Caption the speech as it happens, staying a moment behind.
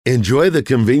Enjoy the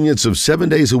convenience of 7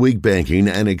 days a week banking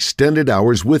and extended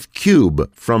hours with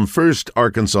Cube from First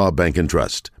Arkansas Bank and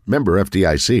Trust. Member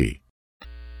FDIC. You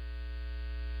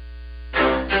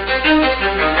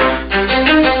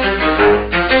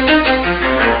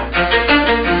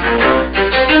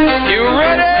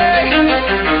ready?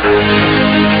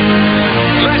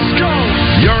 Let's go.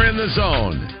 You're in the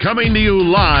zone. Coming to you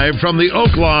live from the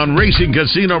Oaklawn Racing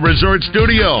Casino Resort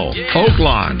Studio.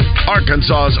 Oaklawn,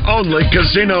 Arkansas's only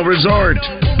casino resort.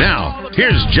 Now,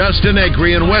 here's Justin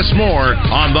Acree and Wes Moore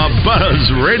on the Buzz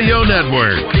Radio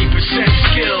Network. 20%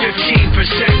 skill, 15%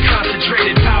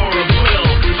 concentrated power of will,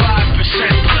 5%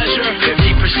 pleasure, 50%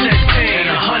 pain,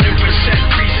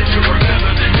 100% reason to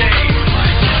remember the name.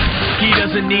 He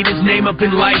doesn't need his name up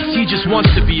in lights, he just wants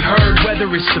to be heard, whether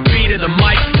it's the beat of the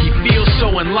mic. He feels so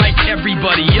unlike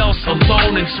everybody else,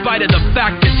 alone, in spite of the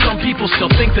fact that some people still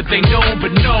think that they know,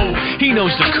 but no, he knows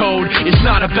the code. It's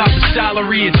not about the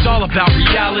salary, it's all about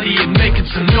reality and making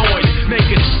some noise,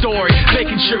 making a story,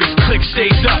 making sure his click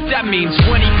stays up. That means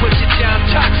when he puts it down,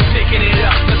 Todd's picking it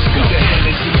up. Let's go. Who the hell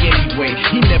is he anyway?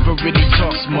 He never really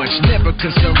talks much, never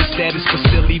concerned with status, but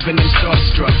still even in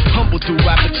starstruck. Humble through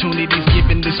opportunities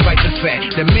given despite the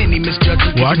fact that many misjudge.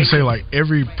 Well, I can say like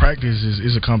every practice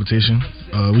is a competition.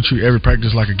 We treat every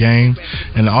practice like a game,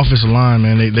 and the offensive line,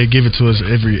 man, they give it to us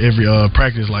every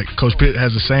practice. Like Coach Pitt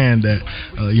has a saying that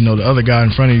the other guy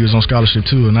in front of you is on scholarship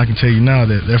too, and I can tell you now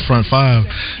that their front five,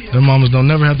 their mamas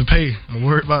don't never have to pay or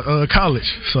worry about college.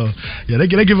 So yeah, they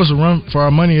give us a run for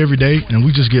our money every day, and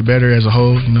we just get better as a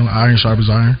whole. Iron sharpens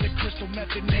iron.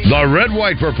 The Red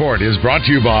White Report is brought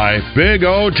to you by Big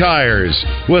O Tires,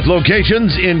 with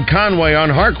locations in Conway on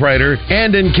Harkrider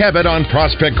and in Cabot on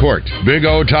Prospect Court. Big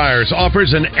O Tires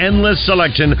offers an endless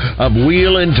selection of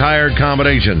wheel and tire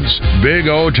combinations. Big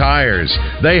O Tires.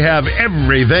 They have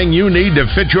everything you need to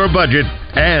fit your budget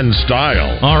and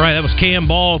style. All right, that was Cam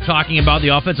Ball talking about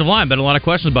the offensive line. Been a lot of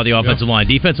questions about the offensive line.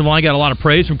 Defensive line got a lot of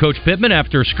praise from Coach Pittman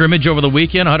after a scrimmage over the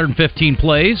weekend, 115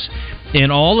 plays in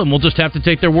all, and we'll just have to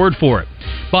take their word for it.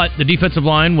 But the defensive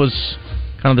line was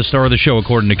kind of the star of the show,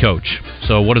 according to Coach.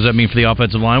 So what does that mean for the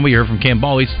offensive line? We heard from Cam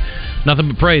Ball. He's nothing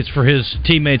but praise for his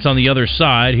teammates on the other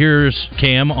side. Here's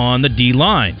Cam on the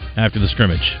D-line after the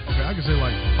scrimmage. Okay, I can say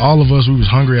like all of us, we was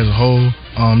hungry as a whole.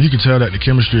 You can tell that the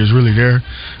chemistry is really there.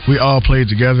 We all played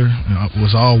together. It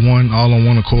was all on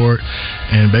one accord.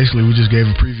 And basically we just gave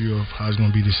a preview of how it's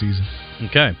going to be this season.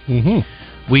 Okay. Mm-hmm.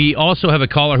 We also have a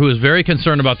caller who is very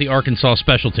concerned about the Arkansas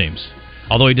special teams,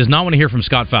 although he does not want to hear from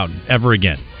Scott Fountain ever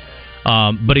again.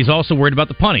 But he's also worried about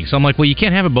the punting. So I'm like, well, you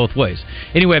can't have it both ways.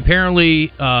 Anyway,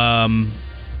 apparently Cam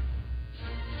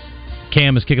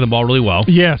is kicking the ball really well.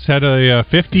 Yes, had a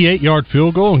 58-yard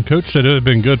field goal, and Coach said it would have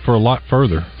been good for a lot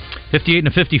further. 58 and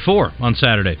a 54 on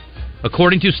Saturday,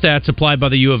 according to stats supplied by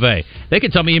the U of A. They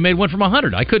could tell me he made one from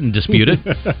 100. I couldn't dispute it.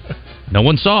 No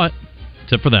one saw it,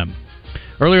 except for them.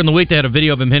 Earlier in the week, they had a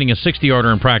video of him hitting a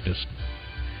 60-yarder in practice.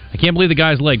 I can't believe the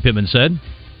guy's leg, Pittman said.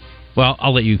 Well,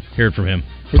 I'll let you hear it from him.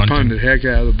 We punted the heck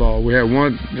out of the ball. We had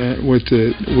one with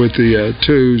the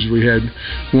twos. We had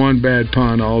one bad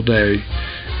punt all day,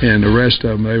 and the rest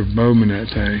of them, they were booming that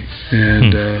thing.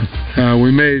 And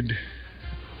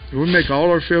we make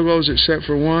all our field goals except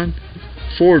for one.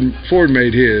 Ford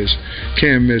made his.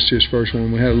 Cam missed his first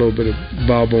one. We had a little bit of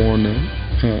bobble on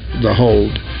the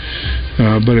hold.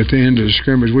 But at the end of the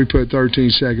scrimmage, we put 13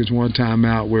 seconds, one time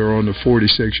out. We were on the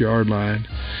 46-yard line,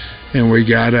 and we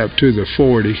got up to the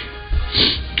 40,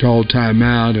 called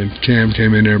timeout, and Cam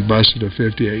came in there and busted a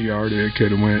 58-yarder. It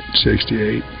could have went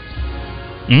 68.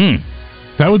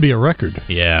 That would be a record.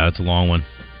 Yeah, that's a long one.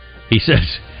 He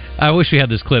says, I wish we had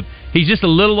this clip. He's just a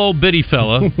little old bitty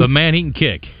fella, but man, he can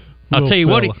kick. I'll tell you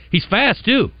what, he's fast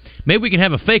too. Maybe we can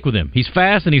have a fake with him. He's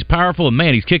fast and he's powerful, and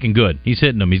man, he's kicking good. He's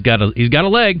hitting them. He's got a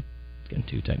leg. He's getting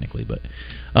two technically, but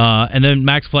and then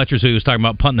Max Fletcher, who was talking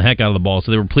about punting the heck out of the ball.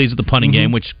 So they were pleased with the punting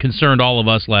game, which concerned all of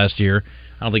us last year.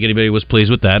 I don't think anybody was pleased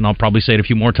with that, and I'll probably say it a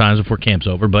few more times before camp's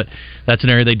over. But that's an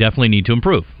area they definitely need to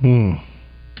improve.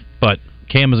 But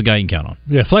Cam is a guy you can count on.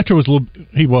 Yeah, Fletcher was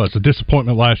a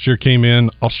disappointment last year. Came in,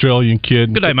 Australian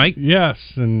kid. Good day, Mike. Yes,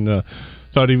 and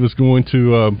thought he was going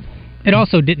to. It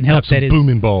also didn't help that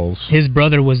booming balls. His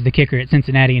brother was the kicker at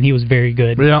Cincinnati, and he was very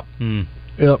good. Yeah.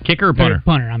 Yep. Kicker or punter?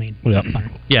 Punter, I mean. Yep. Punter.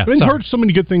 Yeah. I mean, heard so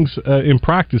many good things in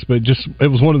practice, but it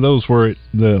was one of those where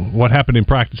what happened in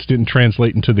practice didn't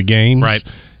translate into the game. Right.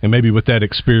 And maybe with that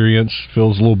experience,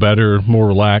 feels a little better, more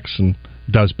relaxed, and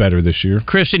does better this year.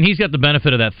 Christian, he's got the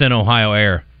benefit of that thin Ohio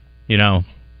air, you know.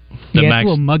 Yeah, it's a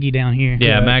little muggy down here.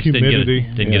 Yeah, Max humidity,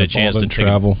 didn't get a chance to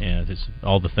travel. It's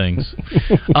all the things.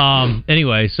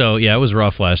 Anyway, so yeah, it was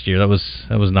rough last year. That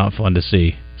was not fun to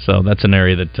see. So that's an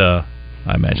area that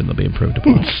I imagine they'll be improved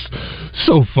upon.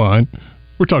 So fun.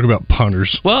 We're talking about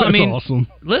punters. Well, That's I mean, awesome.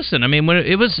 Listen, I mean, when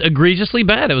it was egregiously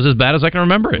bad. It was as bad as I can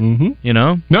remember it. Mm-hmm. You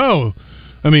know? No.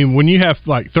 I mean, when you have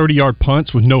like 30-yard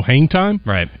punts with no hang time,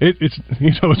 right? It's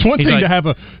it's one thing to have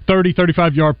a 30,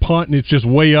 35-yard punt and it's just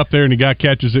way up there and the guy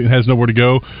catches it and has nowhere to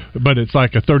go, but it's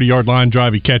like a 30-yard line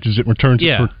drive, he catches it and returns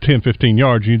it for 10, 15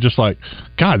 yards, and you're just like,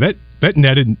 God, that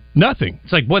netted nothing.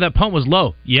 It's like, boy, that punt was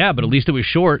low. Yeah, but at least it was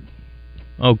short.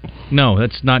 Oh, no,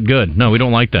 that's not good. No, we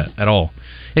don't like that at all.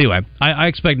 Anyway, I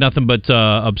expect nothing but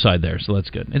upside there, so that's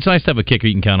good. It's nice to have a kicker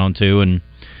you can count on, too, and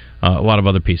a lot of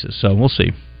other pieces. So we'll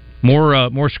see.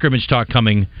 More scrimmage talk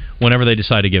coming whenever they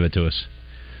decide to give it to us.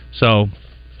 So,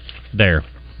 there.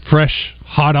 Fresh,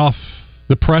 hot off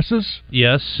the presses.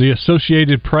 Yes. The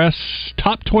Associated Press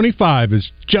Top 25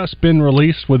 has just been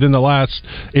released within the last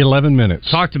 11 minutes.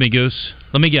 Talk to me, Goose.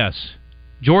 Let me guess.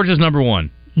 Georgia's number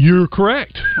 1. You're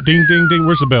correct. Ding, ding, ding.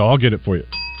 Where's the bell? I'll get it for you.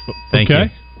 Thank you.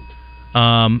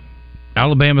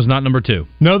 Alabama's not number 2.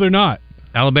 No, they're not.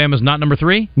 Alabama's not number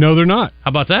 3? No, they're not. How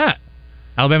about that?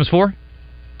 Alabama's 4?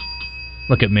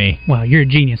 Look at me. Wow, you're a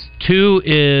genius. 2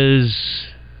 is...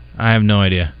 I have no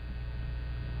idea.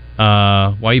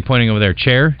 Why are you pointing over there?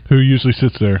 Chair? Who usually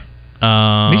sits there?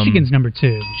 Michigan's number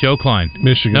 2. Joe Klein.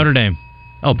 Michigan. Notre Dame.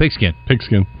 Oh, Pigskin.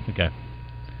 Pigskin. Okay.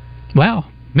 Wow.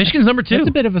 Michigan's number 2. That's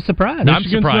a bit of a surprise. I'm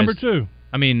surprised. Number 2.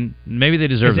 I mean, maybe they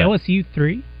deserve that. Is LSU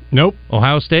 3? Nope.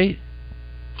 Ohio State?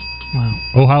 Wow.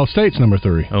 Ohio State's number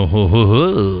 3. Oh, ho, ho,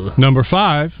 ho. Number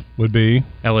 5 would be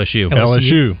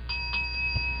LSU.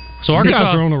 So Arkansas, you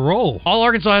guys are on a roll. All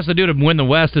Arkansas has to do to win the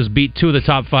West is beat 2 of the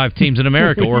top 5 teams in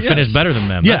America or Yes. finish better than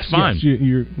them. Yes, That's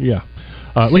fine. Yes,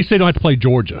 at least they don't have to play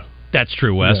Georgia. That's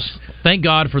true, Wes. Yes. Thank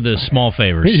God for the small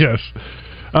favors. Yes.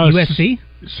 USC?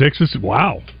 6 is...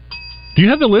 Wow. Do you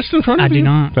have the list in front of you? I do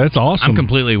not. That's awesome. I'm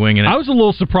completely winging it. I was a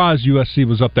little surprised USC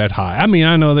was up that high. I mean,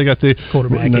 I know they got the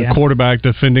quarterback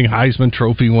defending Heisman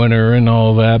Trophy winner and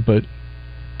all that, but...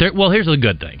 Well, here's a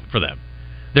good thing for them.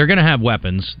 They're going to have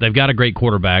weapons. They've got a great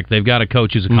quarterback. They've got a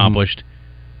coach who's accomplished.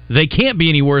 They can't be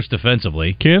any worse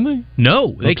defensively. Can they?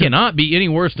 No, they cannot be any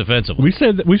worse defensively. We've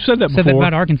said that before. Said that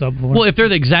about Arkansas before. Well, if they're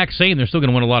the exact same, they're still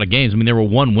going to win a lot of games. I mean, they were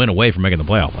 1 win away from making the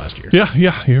playoff last year.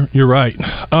 Yeah, you're right.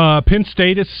 Penn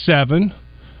State is 7.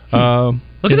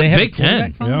 Look at the Big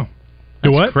Ten. Yeah.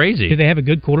 That's crazy. Do they have a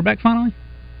good quarterback finally?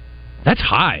 That's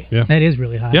high. Yeah. That is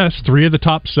really high. Yeah, it's 3 of the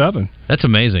top 7. That's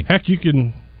amazing. Heck, you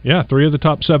can... Yeah, 3 of the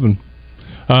top 7.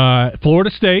 Florida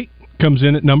State comes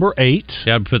in at number 8.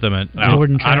 Yeah, I'd put them at...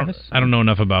 Jordan Travis? I don't know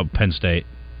enough about Penn State,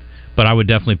 but I would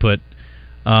definitely put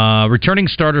returning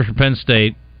starter for Penn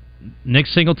State, Nick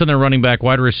Singleton, their running back,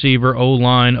 wide receiver,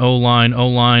 O-line.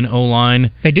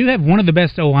 They do have one of the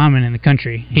best O-linemen in the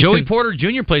country. Joey Porter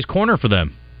Jr. plays corner for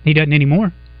them. He doesn't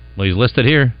anymore. Well, he's listed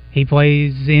here. He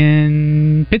plays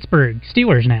in Pittsburgh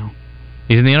Steelers now.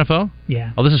 He's in the NFL?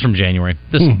 Yeah. Oh, this is from January.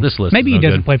 This list. Maybe is he no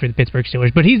doesn't good. play for the Pittsburgh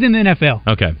Steelers, but he's in the NFL.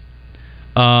 Okay.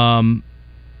 All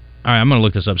right, I'm going to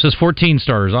look this up. It says 14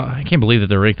 starters. I can't believe that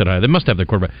they're ranked that high. They must have their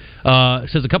quarterback. It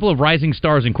says a couple of rising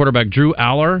stars in quarterback Drew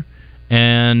Aller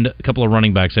and a couple of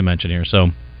running backs they mentioned here.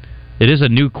 So it is a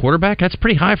new quarterback. That's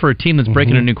pretty high for a team that's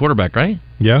breaking a new quarterback, right?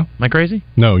 Yeah. Am I crazy?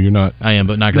 No, you're not. I am,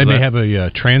 but not They because may have a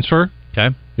transfer.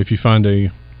 Okay. If you find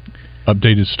a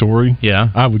updated story. Yeah.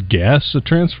 I would guess a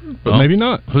transfer, but maybe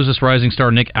not. Who's this rising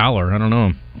star, Nick Aller? I don't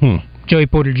know him. Joey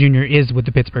Porter Jr. is with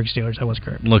the Pittsburgh Steelers. I was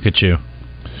correct. Look at you.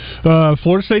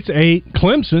 Florida State's 8.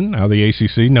 Clemson, out of the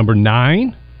ACC, number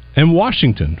 9. And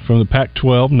Washington from the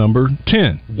Pac-12, number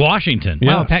 10. Washington.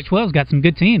 Wow, Pac-12's got some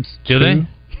good teams. Do they?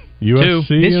 USC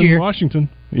this and year. Washington.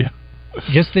 Yeah.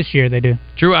 Just this year they do.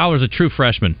 Drew Aller's a true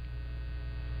freshman.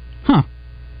 Huh.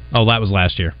 Oh, that was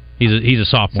last year. He's a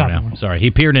sophomore now. Sorry. He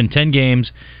appeared in 10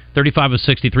 games, 35 of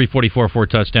 60, 344, 4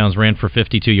 touchdowns, ran for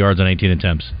 52 yards on 18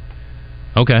 attempts.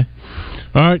 Okay.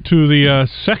 All right, to the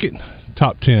second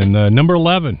top 10. Number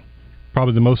 11,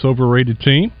 probably the most overrated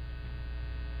team.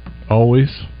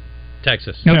 Always.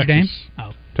 Texas. Notre Dame?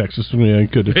 Oh. Texas, yeah,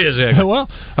 could have. Exactly. Well,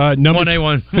 number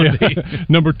 1A, 1B.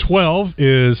 Number 12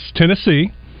 is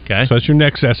Tennessee. Okay. So that's your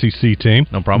next SEC team.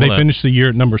 No problem. They finished the year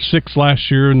at number 6 last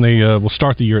year, and they will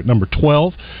start the year at number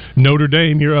 12. Notre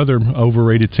Dame, your other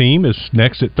overrated team, is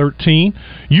next at 13.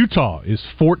 Utah is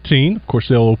 14. Of course,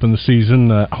 they'll open the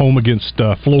season home against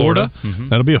Florida. Mm-hmm.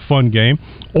 That'll be a fun game.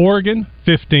 Oregon,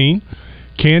 15.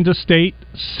 Kansas State,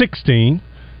 16.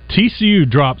 TCU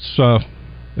drops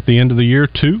at the end of the year,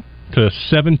 2 to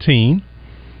 17.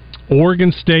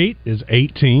 Oregon State is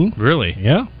 18. Really?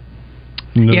 Yeah.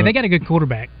 Yeah, they got a good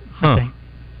quarterback. I think.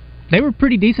 They were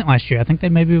pretty decent last year. I think they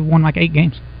maybe won like 8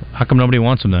 games. How come nobody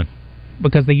wants them then?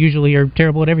 Because they usually are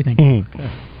terrible at everything.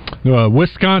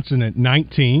 Wisconsin at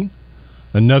 19.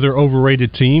 Another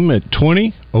overrated team at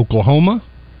 20, Oklahoma.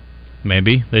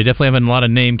 Maybe. They definitely have a lot of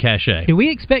name cachet. Do we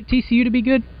expect TCU to be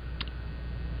good?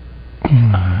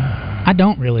 I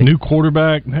don't really. New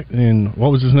quarterback, and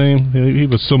what was his name? He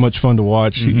was so much fun to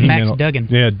watch. Max Duggan.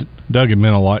 Yeah, Duggan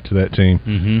meant a lot to that team.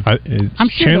 Mm-hmm. I'm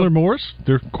sure Chandler Morris,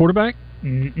 their quarterback?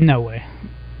 No way.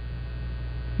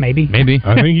 Maybe.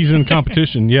 I think he's in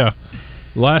competition, yeah.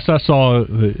 Last I saw,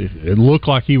 it looked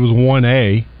like he was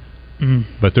 1A,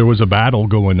 but there was a battle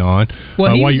going on.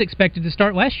 Well, he was expected to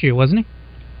start last year, wasn't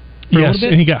he? Yes,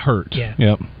 and he got hurt. Yeah.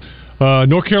 Yep.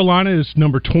 North Carolina is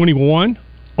number 21.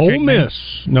 Ole Miss,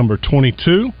 number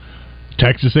 22.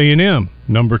 Texas A&M,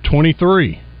 number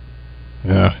 23.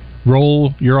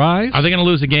 Roll your eyes. Are they going to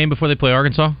lose a game before they play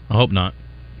Arkansas? I hope not.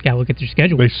 Got to look at their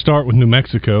schedule. They start with New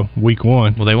Mexico, week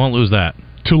 1. Well, they won't lose that.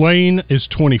 Tulane is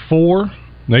 24.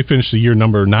 They finished the year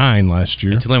number 9 last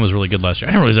year. Yeah, Tulane was really good last year.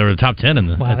 I didn't realize they were the top 10 in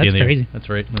the. Wow, at the that's end crazy. Of the year. That's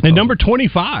right. That's and awesome. number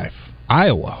 25,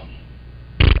 Iowa.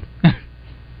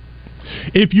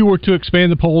 If you were to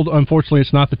expand the poll, unfortunately,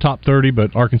 it's not the top 30,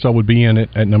 but Arkansas would be in it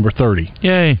at number 30.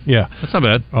 Yay. Yeah. That's not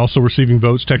bad. Also receiving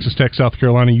votes, Texas Tech, South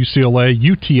Carolina, UCLA,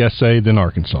 UTSA, then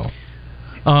Arkansas.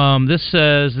 This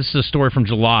is a story from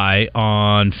July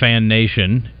on Fan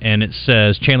Nation, and it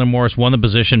says Chandler Morris won the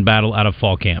position battle out of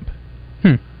fall camp.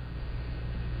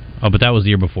 Oh, but that was the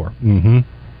year before. Mm-hmm.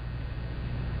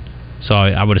 So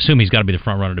I would assume he's got to be the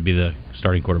front runner to be the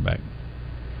starting quarterback.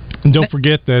 And don't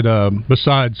forget that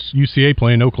besides UCA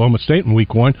playing Oklahoma State in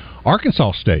Week 1,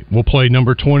 Arkansas State will play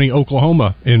number 20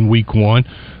 Oklahoma in Week 1.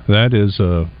 That is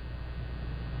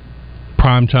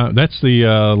prime time. That's the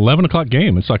 11 o'clock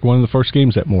game. It's like one of the first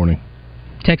games that morning.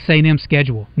 Texas A&M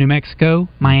schedule: New Mexico,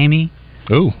 Miami,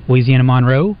 Louisiana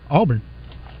Monroe, Auburn.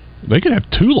 They could have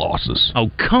 2 losses.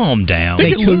 Oh, calm down.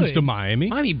 They could lose to Miami.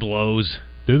 Miami blows.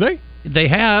 Do they? They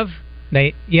have.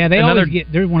 They always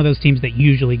get. They're one of those teams that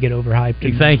usually get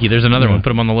overhyped. Thank you. There's another one. Put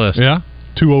them on the list. Yeah,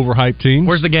 2 overhyped teams.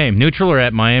 Where's the game? Neutral or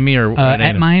at Miami or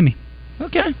at Miami?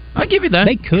 Okay, I'll give you that.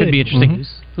 They could be interesting.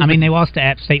 Mm-hmm. I mean, they lost to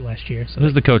App State last year. So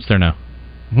who's the coach there now?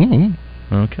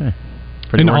 Mm-hmm. Okay.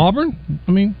 In Auburn?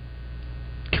 I mean,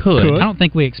 could. I don't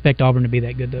think we expect Auburn to be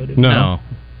that good, though. Do we? No.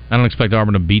 I don't expect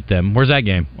Auburn to beat them. Where's that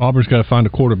game? Auburn's got to find a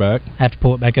quarterback. Have to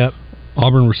pull it back up.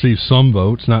 Auburn received some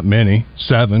votes, not many.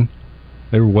 7.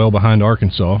 They were well behind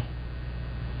Arkansas.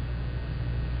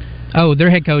 Oh, their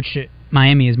head coach at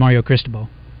Miami is Mario Cristobal.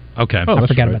 Okay. I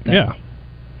forgot about that. Yeah.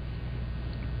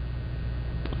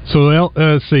 So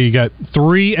let's see. You got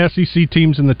 3 SEC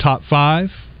teams in the top 5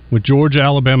 with Georgia,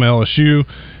 Alabama, LSU,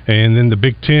 and then the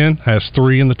Big Ten has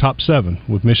 3 in the top 7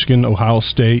 with Michigan, Ohio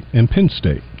State, and Penn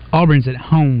State. Auburn's at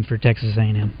home for Texas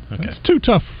A&M. Okay. That's 2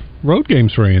 tough road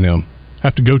games for A&M.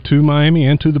 Have to go to Miami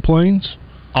and to the Plains.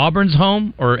 Auburn's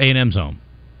home or A&M's home?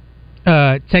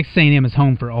 Texas A&M is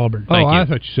home for Auburn. I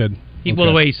thought you said. Well,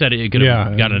 the way he said it, you could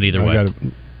have gotten it either way.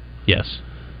 Yes.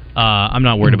 I'm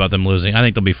not worried about them losing. I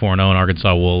think they'll be 4-0, and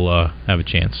Arkansas will have a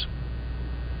chance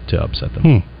to upset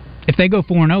them. If they go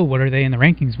 4-0, what are they in the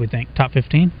rankings, we think? Top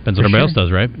 15? Depends what everybody else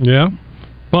does, right? Yeah.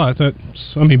 But,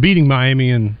 beating Miami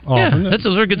and Auburn. Yeah,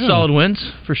 those are good solid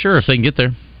wins, for sure, if they can get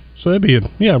there. So that'd be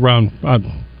around...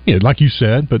 like you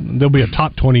said, but there'll be a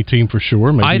top 20 team for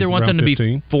sure. Maybe I either want them to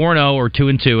 15. be 4-0 or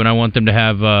 2-2, and I want them to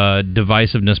have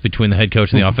divisiveness between the head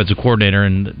coach and the offensive coordinator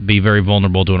and be very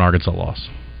vulnerable to an Arkansas loss.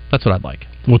 That's what I'd like.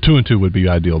 Well, 2-2 would be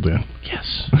ideal then.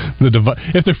 Yes.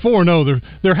 If they're 4-0,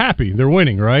 they're happy. They're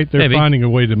winning, right? They're finding a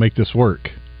way to make this work.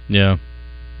 Yeah.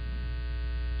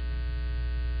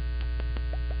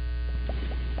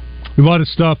 A lot of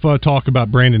stuff talk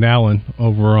about Brandon Allen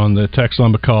over on the text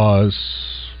line because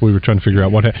we were trying to figure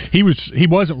out what he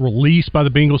wasn't released by the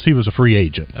Bengals. He was a free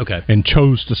agent. Okay. And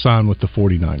chose to sign with the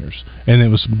 49ers. And it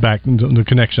was back the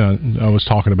connection I was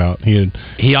talking about.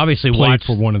 He obviously played watched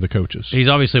for one of the coaches. He's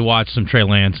obviously watched some Trey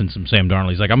Lance and some Sam Darnold.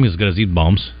 He's like, I'm as good as these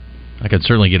bums. I could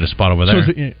certainly get a spot over there.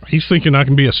 So he's thinking I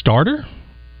can be a starter?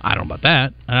 I don't know about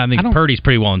that. And I think Purdy's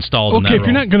pretty well installed in that Okay, if role.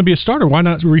 you're not going to be a starter, why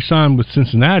not re-sign with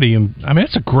Cincinnati? And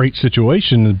that's a great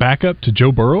situation. And back up to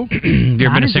Joe Burrow. Have you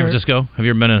ever been to San Francisco? Have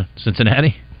you ever been to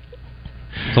Cincinnati?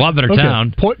 It's a lot better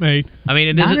town. Point made. I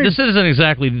mean, this isn't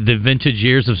exactly the vintage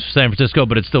years of San Francisco,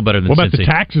 but it's still better than What about Cincy. the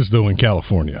taxes, though, in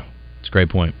California? It's a great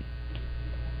point.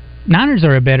 Niners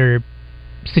are a better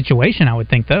situation, I would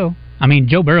think, though. I mean,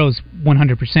 Joe Burrow's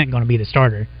 100% going to be the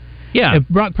starter. Yeah. If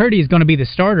Brock Purdy is going to be the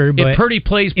starter, but if Purdy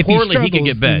plays poorly, he could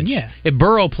get benched. Yeah. If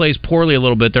Burrow plays poorly a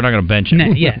little bit, they're not going to bench him.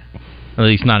 Yeah. At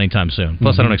least not anytime soon.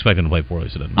 Plus, I don't expect him to play poorly,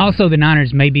 so it doesn't matter. Also, the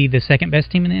Niners may be the second best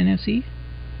team in the NFC.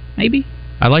 Maybe.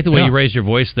 I like the way you raised your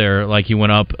voice there, like you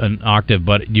went up an octave,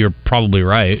 but you're probably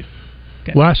right.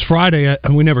 Okay. Last Friday,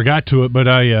 we never got to it, but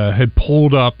I had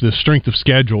pulled up the strength of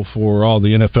schedule for all the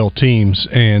NFL teams,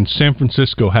 and San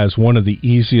Francisco has one of the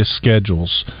easiest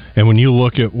schedules. And when you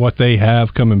look at what they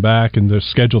have coming back and the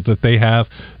schedule that they have,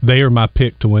 they are my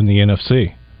pick to win the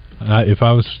NFC. If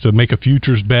I was to make a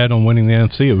futures bet on winning the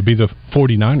NFC, it would be the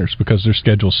 49ers because their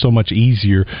schedule is so much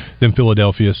easier than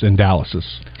Philadelphia's and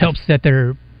Dallas's. Helps that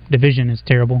their division is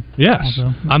terrible. Yes.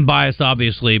 Also. I'm biased,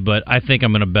 obviously, but I think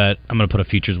I'm going to put a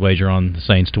futures wager on the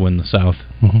Saints to win the South,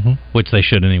 which they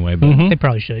should anyway. But They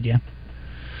probably should, yeah.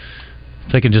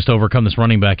 If they can just overcome this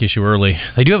running back issue early.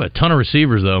 They do have a ton of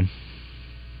receivers, though.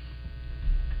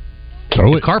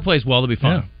 If Carr plays well, they'll be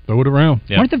fine. Yeah. Throw it around.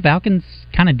 Yeah. Weren't the Falcons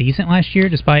kind of decent last year,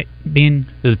 despite being...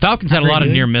 The Falcons had a lot of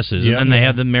near misses, and then they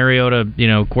had the Mariota,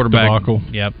 quarterback. Debacle.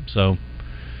 Yep, so...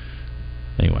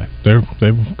 Anyway. They're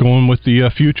going with the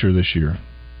future this year.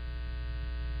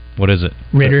 What is it?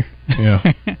 Ritter. Yeah.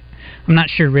 I'm not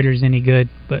sure Ritter's any good,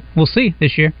 but we'll see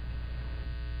this year.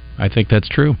 I think that's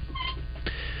true.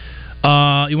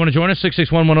 You want to join us?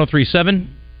 661-1037.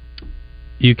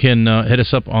 You can hit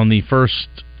us up on the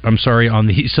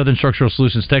Southern Structural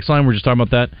Solutions text line. We're just talking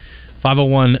about that.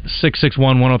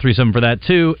 501-661-1037 for that,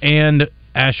 too. And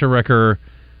Asher Wrecker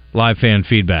live fan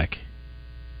feedback.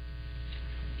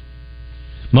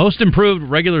 Most improved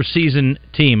regular season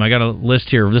team. I got a list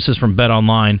here. This is from Bet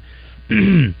Online.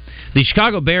 The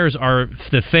Chicago Bears are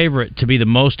the favorite to be the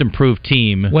most improved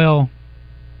team. Well,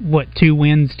 2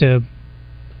 wins to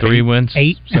 3 wins?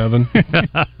 8? 7.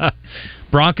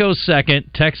 Broncos second,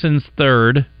 Texans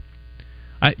third.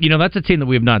 That's a team that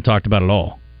we have not talked about at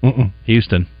all.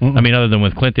 Houston. Other than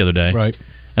with Clint the other day. Right.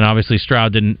 And obviously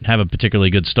Stroud didn't have a particularly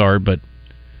good start, but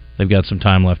they've got some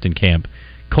time left in camp.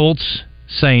 Colts,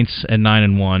 Saints at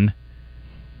 9-1,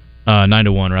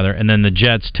 9-1 rather, and then the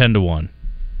Jets 10-1.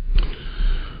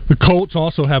 The Colts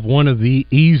also have one of the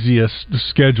easiest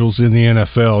schedules in the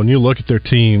NFL, and you look at their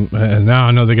team, and now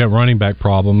I know they got running back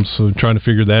problems, so they're trying to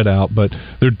figure that out. But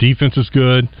their defense is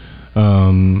good.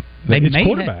 It's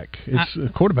quarterback. It's a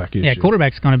quarterback issue. Yeah,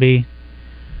 quarterback's going to be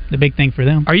the big thing for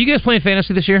them. Are you guys playing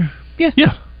fantasy this year?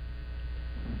 Yeah.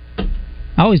 I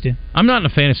always do. I'm not in a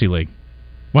fantasy league.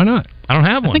 Why not? I don't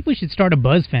have one. I think we should start a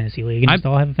Buzz fantasy league and just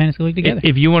all have a fantasy league together.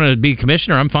 If you want to be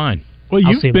commissioner, I'm fine. Well,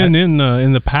 you've been in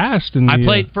the past. I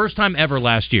played first time ever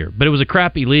last year, but it was a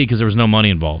crappy league because there was no money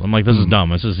involved. I'm like, this is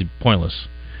dumb. This is pointless.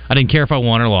 I didn't care if I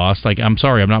won or lost. Like, I'm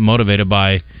sorry, I'm not motivated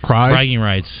by bragging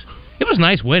rights. It was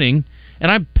nice winning,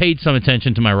 and I paid some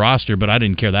attention to my roster, but I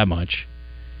didn't care that much.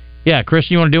 Yeah,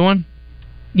 Christian, you want to do one?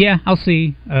 Yeah, I'll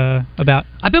see about...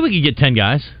 I bet we could get 10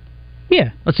 guys.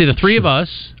 Yeah. Let's see, the 3 of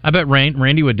us. I bet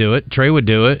Randy would do it. Trey would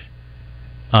do it.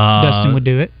 Dustin would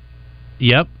do it.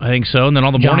 Yep, I think so. And then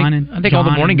all the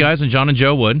morning guys and John and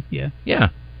Joe would. Yeah.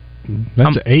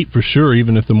 That's 8 for sure,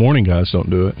 even if the morning guys don't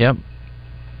do it. Yep.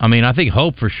 I think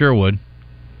Hope for sure would.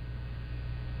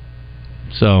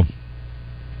 So,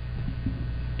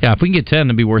 yeah, if we can get 10,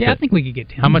 it'd be worth it. Yeah, I think we could get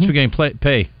 10. How much we going to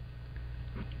pay?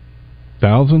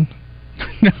 1,000?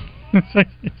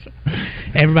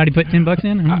 Everybody put $10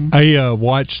 in? I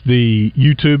watched the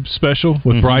YouTube special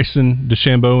with Bryson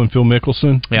DeChambeau and Phil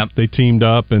Mickelson. Yep. They teamed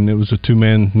up, and it was a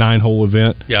 2-man, 9-hole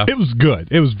event. Yeah. It was good.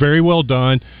 It was very well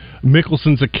done.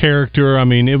 Mickelson's a character.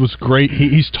 It was great.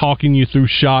 He's talking you through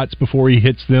shots before he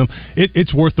hits them.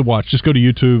 It's worth the watch. Just go to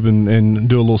YouTube and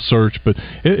do a little search. But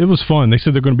it was fun. They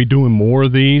said they're going to be doing more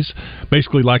of these,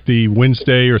 basically like the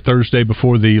Wednesday or Thursday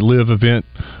before the Live event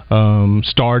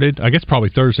started. I guess probably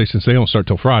Thursday since they don't start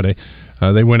till Friday.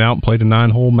 They went out and played a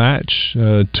 9-hole match,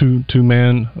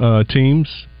 two-man teams.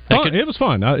 It was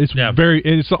fun.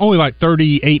 It's only like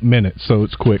 38 minutes, so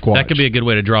it's quick watch. That could be a good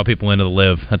way to draw people into the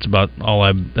Live. That's about all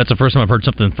that's the first time I've heard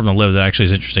something from the Live that actually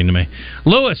is interesting to me.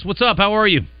 Lewis, what's up? How are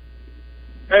you?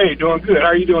 Hey, doing good. How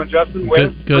are you doing, Justin?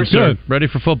 Good, sir. Ready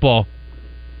for football?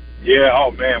 Yeah.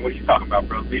 Oh man, what are you talking about,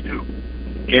 bro? Me too.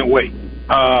 Can't wait.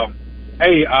 I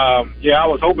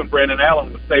was hoping Brandon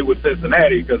Allen would stay with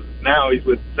Cincinnati because now he's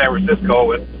with San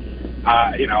Francisco, and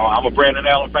I'm a Brandon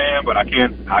Allen fan, but I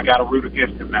got to root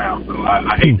against him now, so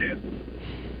I hate that.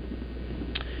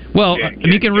 Well,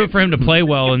 you can root for him to play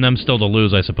well and them still to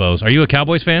lose, I suppose. Are you a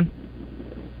Cowboys fan?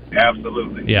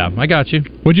 Absolutely. Yeah, I got you.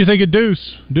 What'd you think of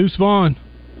Deuce Vaughn?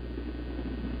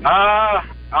 I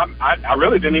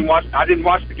really didn't even watch. I didn't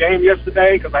watch the game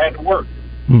yesterday because I had to work.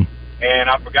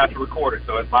 And I forgot to record it,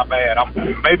 so it's my bad.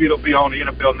 Maybe it'll be on the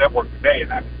NFL Network today,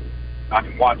 and I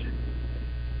can watch it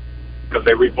because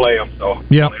they replay them. So on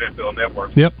the NFL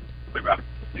Network. Yep. But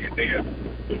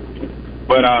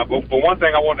one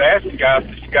thing I wanted to ask you guys,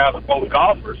 because you guys are both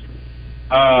golfers,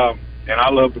 and I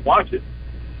love to watch it.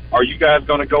 Are you guys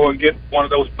going to go and get one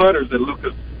of those putters that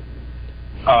Lucas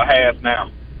has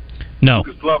now? No.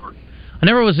 Lucas Glover. I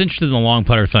never was interested in the long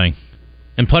putter thing.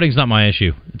 And putting's not my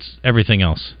issue. It's everything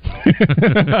else.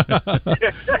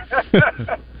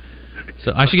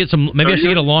 So I should get some. Maybe I should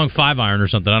get a long 5-iron or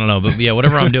something. I don't know, but yeah,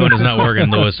 whatever I'm doing is not working,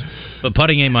 Lewis. But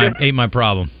putting ain't my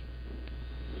problem.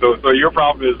 So your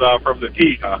problem is from the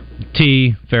tee, huh?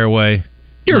 Tee, fairway.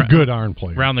 You're a good iron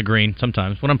player. Around the green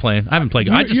sometimes when I'm playing. I haven't played.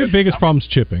 Your biggest problem's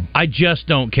chipping. I just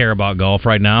don't care about golf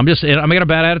right now. I got a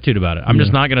bad attitude about it. I'm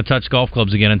just not going to touch golf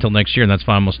clubs again until next year, and that's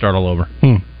fine. I'm going to start all over.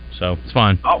 So it's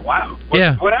fine. Oh wow!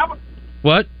 What happened?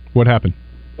 What? What happened?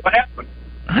 What happened?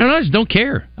 I don't know. I just don't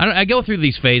care. I go through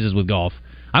these phases with golf.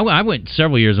 I went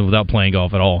several years without playing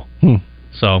golf at all.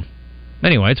 So,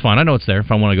 anyway, it's fine. I know it's there if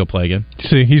I want to go play again.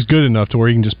 See, he's good enough to where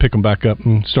he can just pick them back up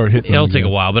and start hitting them. It'll take a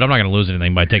while, but I'm not going to lose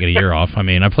anything by taking a year off. I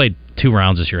mean, I played 2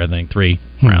 rounds this year, I think. 3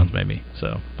 rounds, maybe.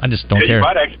 So, I just don't care. You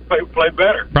might actually play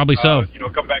better. Probably so.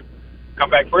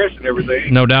 Come back fresh and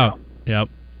everything. No doubt. Yep.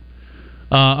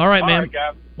 All right, man. All right,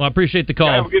 guys. Well, I appreciate the call.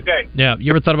 Yeah, have a good day. Yeah.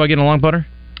 You ever thought about getting a long putter?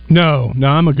 No,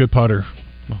 I'm a good putter.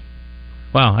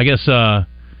 Wow, I guess, yeah.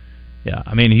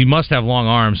 I mean, you must have long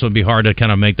arms, so it'd be hard to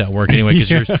kind of make that work anyway because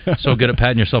you're so good at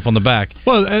patting yourself on the back.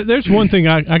 Well, there's one thing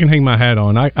I can hang my hat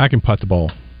on. I can putt the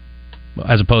ball.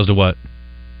 As opposed to what?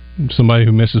 Somebody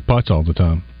who misses putts all the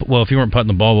time. Well, if you weren't putting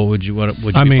the ball, what would you be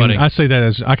putting? I say that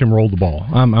as I can roll the ball.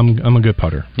 I'm a good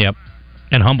putter. Yep.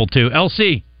 And humble, too.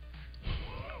 LC.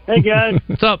 Hey, guys.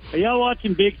 What's up? Are y'all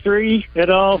watching Big 3 at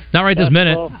all? Not right this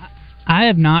minute. I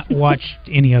have not watched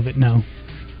any of it, no.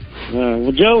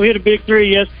 Well, Joe hit a Big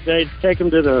 3 yesterday to take him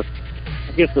to the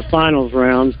finals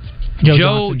round.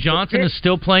 Joe Johnson is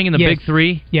still playing in the Big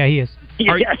 3? Yeah, he is.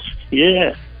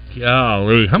 Yeah.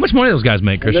 Golly. How much money do those guys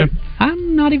make, Christian?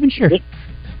 I'm not even sure.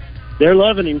 They're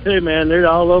loving him, too, man. They're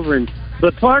all over him.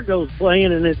 But Pargo's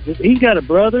playing, and he's got a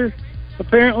brother,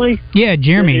 apparently. Yeah,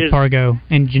 Jeremy Pargo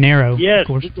and Gennaro. Yes, of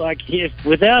course.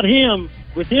 Without him,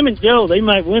 with him and Joe, they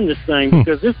might win this thing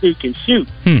because this dude can shoot.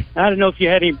 I don't know if you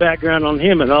had any background on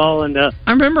him at all. And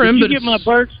I remember him. Did you get my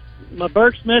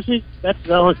Burks message? That's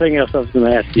the only thing else I was going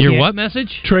to ask you. Your what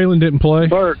message? Traylon didn't play.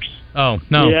 Burks. Oh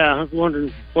no. Yeah, I was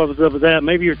wondering what was up with that.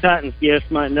 Maybe your Titans guest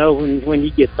might know when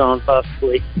he gets on,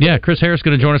 possibly. Yeah, Chris Harris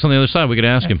going to join us on the other side. We could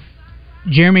ask him.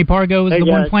 Jeremy Pargo is the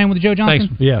one playing with Joe Johnson?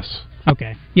 Thanks. Yes.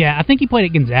 Okay. Yeah, I think he played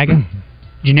at Gonzaga.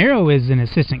 Gennaro is an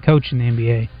assistant coach in the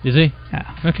NBA. Is he?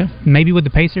 Yeah. Okay. Maybe with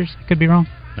the Pacers. I could be wrong.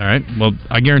 All right. Well,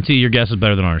 I guarantee your guess is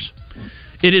better than ours.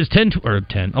 It is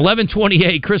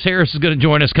 11:28. Chris Harris is going to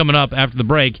join us coming up after the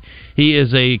break. He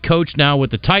is a coach now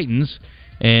with the Titans,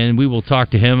 and we will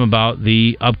talk to him about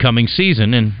the upcoming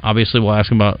season, and obviously we'll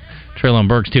ask him about Treylon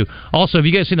Burks, too. Also, have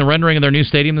you guys seen the rendering of their new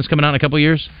stadium that's coming out in a couple of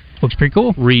years? Looks pretty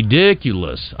cool.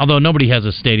 Ridiculous. Although nobody has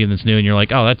a stadium that's new, and you're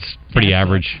like, oh, that's pretty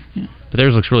average. Yeah. But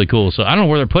theirs looks really cool. So I don't know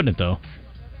where they're putting it, though.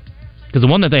 Because the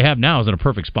one that they have now is in a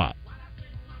perfect spot.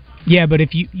 Yeah, but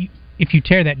if you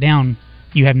tear that down,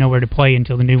 you have nowhere to play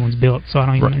until the new one's built, so I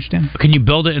don't even understand. Can you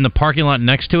build it in the parking lot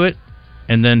next to it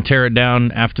and then tear it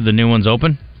down after the new one's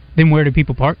open? Then where do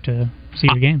people park to see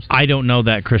your games? I don't know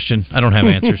that, Christian. I don't have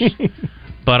answers.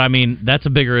 But, I mean, that's a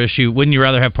bigger issue. Wouldn't you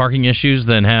rather have parking issues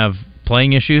than have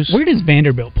playing issues? Where does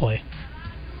Vanderbilt play?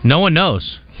 No one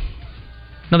knows.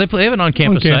 No, they have an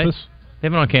on-campus site. They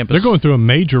have it on campus. They're going through a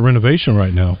major renovation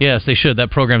right now. Yes, they should.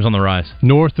 That program's on the rise.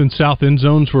 North and south end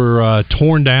zones were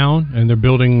torn down, and they're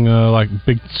building like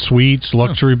big suites,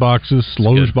 luxury boxes,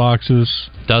 loge boxes.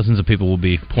 Dozens of people will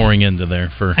be pouring into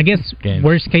there for I guess games.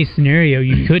 Worst case scenario,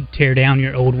 you could tear down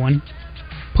your old one,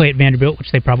 play at Vanderbilt,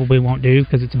 which they probably won't do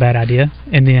because it's a bad idea,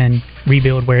 and then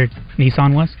rebuild where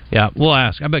Nissan was. Yeah, we'll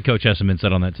ask. I bet Coach has some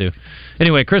insight on that, too.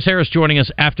 Anyway, Chris Harris joining us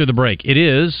after the break. It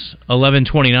is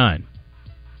 11:29.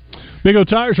 Big O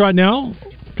Tires right now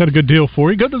got a good deal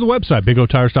for you. Go to the website,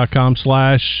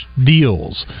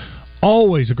 bigotires.com/deals.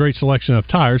 Always a great selection of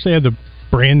tires. They have the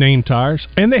brand name tires,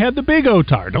 and they have the Big O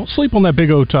tire. Don't sleep on that Big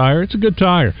O tire. It's a good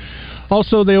tire.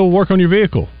 Also, they will work on your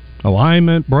vehicle.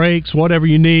 Alignment, brakes, whatever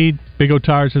you need. Big O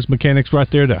Tires has mechanics right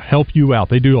there to help you out.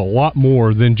 They do a lot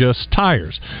more than just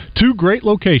tires. 2 great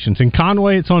locations. In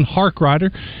Conway, it's on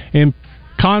Harkrider. In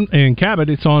Cabot,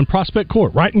 it's on Prospect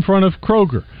Court, right in front of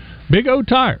Kroger. Big O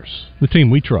Tires, the team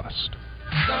we trust.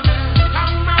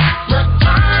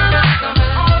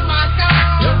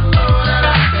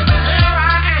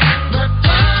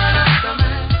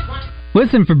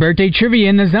 Listen for birthday trivia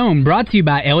in the zone, brought to you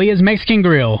by Elia's Mexican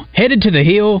Grill. Headed to the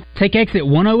hill, take exit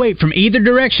 108 from either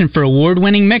direction for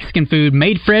award-winning Mexican food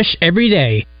made fresh every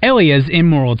day. Elia's in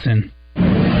Morrilton.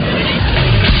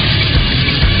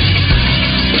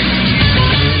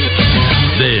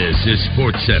 This Texas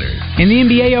Sports Center. In the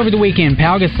NBA over the weekend,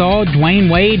 Pau Gasol, Dwayne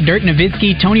Wade, Dirk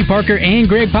Nowitzki, Tony Parker, and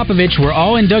Greg Popovich were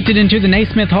all inducted into the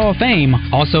Naismith Hall of Fame.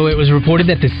 Also, it was reported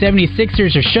that the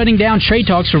 76ers are shutting down trade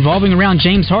talks revolving around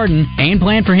James Harden and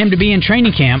plan for him to be in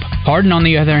training camp. Harden, on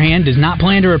the other hand, does not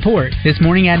plan to report. This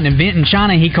morning at an event in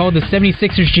China, he called the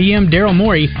 76ers GM Daryl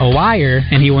Morey a liar,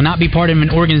 and he will not be part of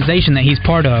an organization that he's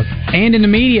part of. And in the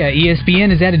media,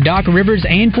 ESPN has added Doc Rivers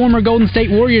and former Golden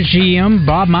State Warriors GM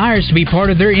Bob Myers to be part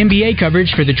of their NBA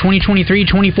coverage for the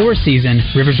 2023-24 season.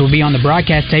 Rivers will be on the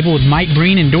broadcast table with Mike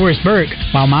Breen and Doris Burke,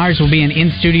 while Myers will be an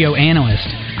in-studio analyst.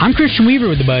 I'm Christian Weaver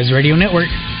with the Buzz Radio Network.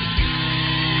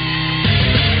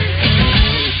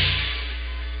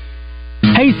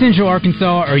 Hey Central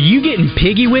Arkansas, are you getting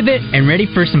piggy with it and ready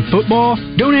for some football?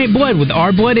 Donate blood with Our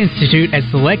Blood Institute at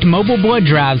select mobile blood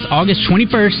drives August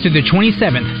 21st to the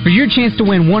 27th for your chance to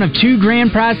win one of 2 grand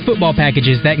prize football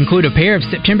packages that include a pair of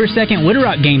September 2nd Little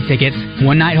Rock game tickets,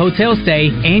 one-night hotel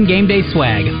stay, and game day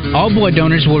swag. All blood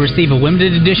donors will receive a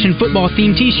limited edition football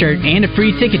themed t-shirt and a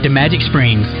free ticket to Magic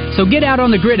Springs. So get out on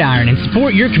the gridiron and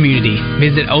support your community.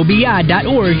 Visit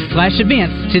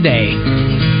obi.org/events today.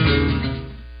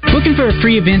 Looking for a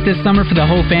free event this summer for the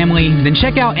whole family? Then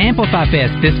check out Amplify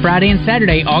Fest this Friday and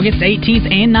Saturday, August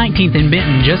 18th and 19th in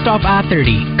Benton, just off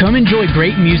I-30. Come enjoy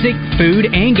great music,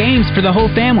 food, and games for the whole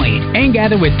family, and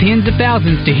gather with tens of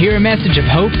thousands to hear a message of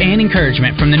hope and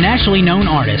encouragement from the nationally known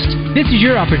artist. This is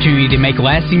your opportunity to make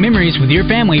lasting memories with your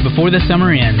family before the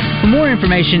summer ends. For more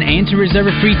information and to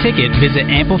reserve a free ticket, visit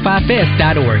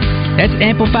amplifyfest.org. That's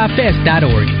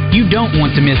amplifyfest.org. You don't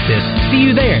want to miss this. See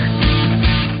you there.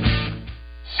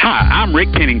 Hi, I'm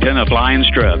Rick Pennington of Lions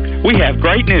Drug. We have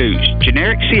great news.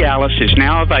 Generic Cialis is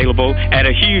now available at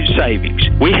a huge savings.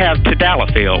 We have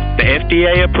Tadalafil, the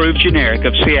FDA-approved generic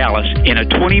of Cialis, in a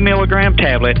 20-milligram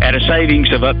tablet at a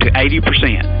savings of up to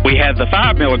 80%. We have the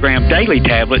 5-milligram daily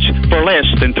tablets for less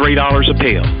than $3 a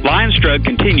pill. Lions Drug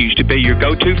continues to be your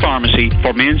go-to pharmacy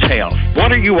for men's health.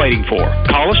 What are you waiting for?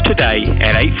 Call us today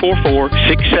at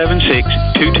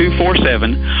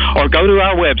 844-676-2247 or go to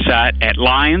our website at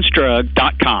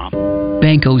lionsdrug.com.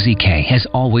 Bank OZK has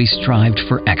always strived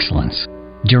for excellence.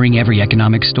 During every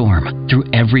economic storm, through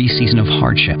every season of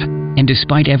hardship, and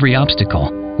despite every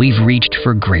obstacle, we've reached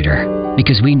for greater.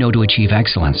 Because we know to achieve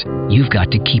excellence, you've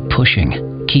got to keep pushing,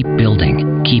 keep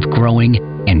building, keep growing,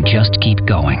 and just keep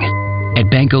going. At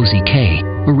Bank OZK,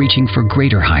 we're reaching for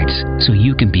greater heights so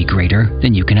you can be greater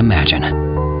than you can imagine.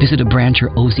 Visit a branch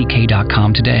or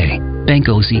OZK.com today. Bank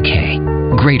OZK.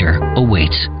 Greater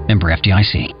awaits. Member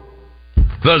FDIC.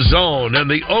 The Zone and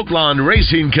the Oaklawn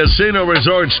Racing Casino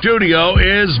Resort Studio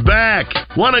is back.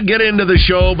 Want to get into the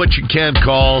show, but you can't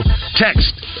call?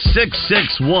 Text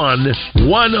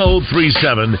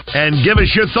 661-1037 and give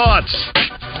us your thoughts.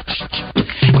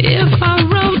 If I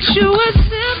wrote you a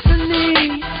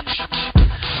symphony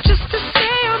just to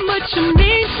say how much you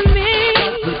mean to me,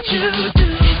 what would you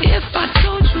do? If I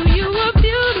told you you were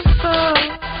beautiful,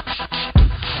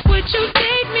 would you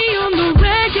date me on the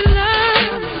regular?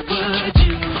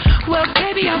 Well,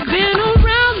 baby, I've been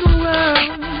around the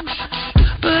world,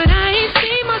 but I ain't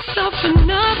seen myself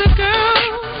another girl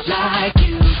like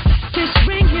you. This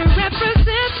ring here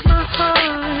represents my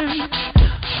heart,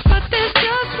 but there's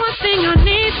just one thing I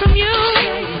need from you.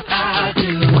 Say I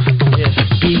do.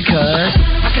 Because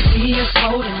I can see us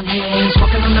holding hands,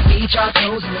 walking on the beach, our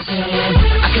toes in the sand.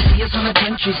 I can see us on the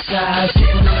countryside,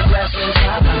 sitting on the grass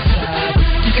side by side.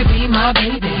 You could be my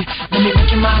baby, let me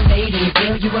make you my lady.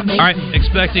 Girl, you amazing. All right,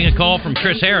 expecting a call from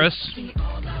Chris Harris,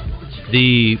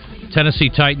 the Tennessee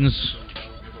Titans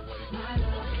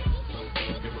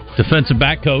defensive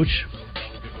back coach.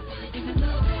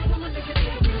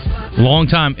 Long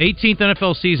time, 18th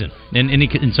NFL season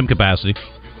in some capacity,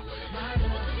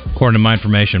 according to my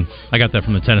information. I got that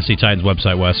from the Tennessee Titans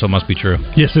website, Wes, so it must be true.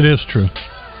 Yes, it is true.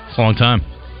 It's a long time.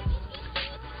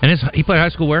 And he played high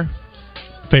school where?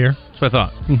 Fair. That's what I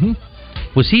thought. Mm-hmm.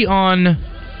 Was he on?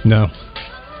 No.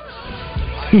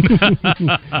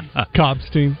 Cobb's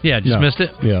team? Yeah, just missed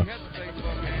it? Yeah.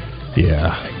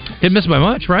 Yeah. Didn't miss by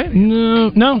much, right?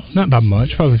 No, not by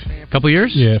much. Probably a couple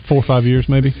years? Yeah, 4 or 5 years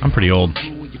maybe. I'm pretty old.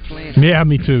 Yeah,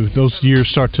 me too. Those years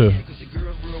start to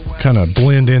kind of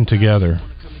blend in together.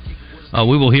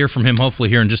 We will hear from him hopefully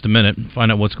here in just a minute.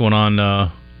 Find out what's going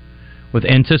on with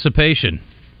anticipation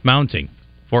mounting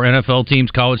for NFL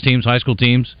teams, college teams, high school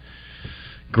teams,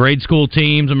 grade school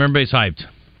teams. Everybody's hyped.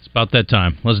 It's about that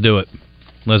time. Let's do it.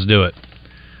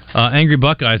 Angry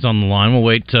Buckeyes on the line. We'll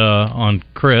wait on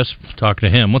Chris. Talk to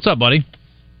him. What's up, buddy?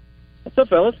 What's up,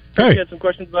 fellas? Hey. You had some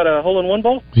questions about a hole-in-one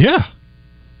ball? Yeah.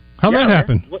 How'd that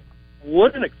happen?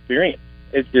 What an experience.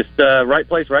 It's just right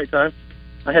place, right time.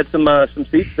 I had some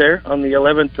seats there on the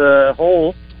 11th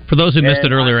hole. For those who missed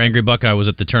it earlier, Angry Buckeye was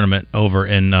at the tournament over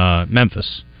in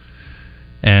Memphis.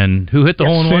 And who hit the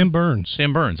hole in one? Sam Burns.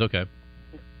 Sam Burns, okay.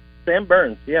 Sam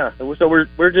Burns, yeah. So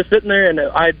we're just sitting there, and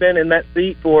I had been in that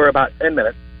seat for about 10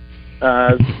 minutes,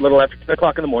 a little after 10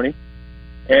 o'clock in the morning.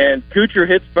 And Kuchar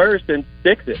hits first and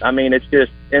sticks it. I mean, it's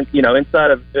just,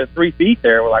 inside of 3 feet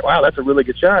there. We're like, wow, that's a really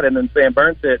good shot. And then Sam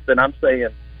Burns hits, and I'm saying,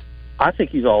 I think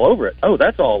he's all over it. Oh,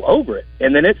 that's all over it.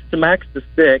 And then it smacks the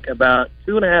stick about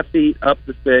 2.5 feet up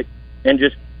the stick and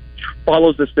just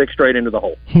follows the stick straight into the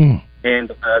hole.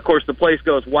 And, of course, the place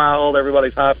goes wild.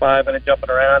 Everybody's high-fiving and jumping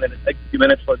around, and it takes a few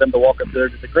minutes for them to walk up there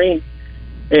to the green.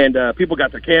 And people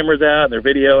got their cameras out and their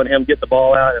video and him get the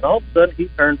ball out, and all of a sudden he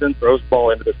turns and throws the ball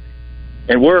into the seat.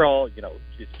 And we're all,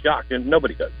 just shocked, and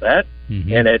nobody does that.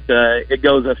 Mm-hmm. And it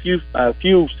goes a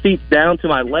few seats down to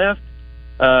my left.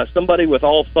 Somebody with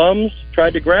all thumbs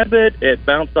tried to grab it. It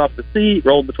bounced off the seat,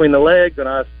 rolled between the legs, and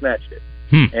I snatched it.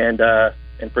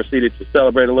 And proceeded to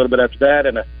celebrate a little bit after that.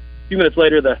 And a few minutes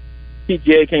later, the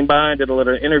PGA came by and did a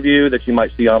little interview that you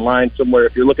might see online somewhere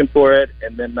if you're looking for it.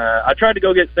 And then I tried to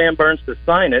go get Sam Burns to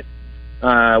sign it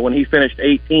when he finished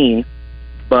 18.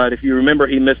 But if you remember,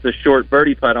 he missed a short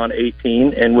birdie putt on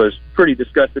 18 and was pretty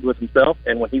disgusted with himself.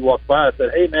 And when he walked by, I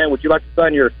said, "Hey, man, would you like to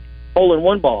sign your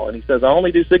hole-in-one ball?" And he says, "I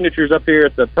only do signatures up here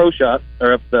at the pro shop,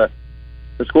 or up the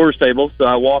scorer's table." So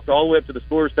I walked all the way up to the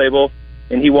scorer's table,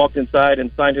 and he walked inside and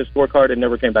signed his scorecard and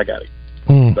never came back out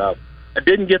again. So I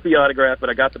didn't get the autograph, but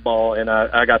I got the ball, and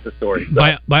I got the story.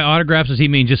 So. By autographs, does he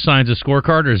mean just signs a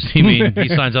scorecard, or does he mean he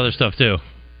signs other stuff too?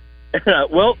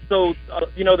 Well, so,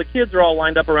 the kids are all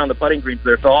lined up around the putting greens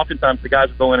there, so oftentimes the guys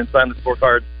will go in and sign the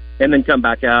scorecards and then come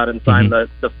back out and sign the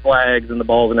flags and the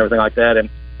balls and everything like that. And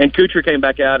Kuchar came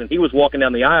back out, and he was walking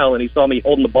down the aisle, and he saw me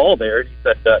holding the ball there, and he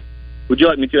said, "Would you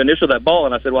like me to initial that ball?"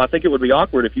 And I said, "Well, I think it would be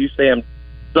awkward if you signed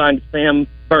Sam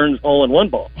Burns' hole-in-one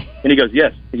ball." And he goes,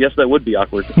 yes, that would be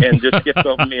awkward, and just skipped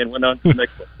over me and went on to the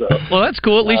next one. So, well, that's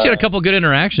cool. At least you had a couple good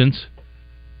interactions.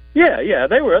 Yeah,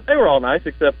 they were all nice,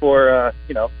 except for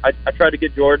I tried to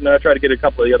get Jordan, and I tried to get a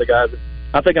couple of the other guys.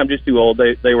 I think I'm just too old.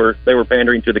 They were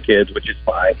pandering to the kids, which is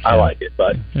fine. I like it,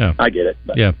 but I get it.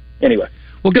 But anyway,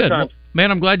 well, good. Well,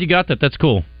 man, I'm glad you got that. That's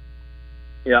cool.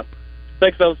 Yeah.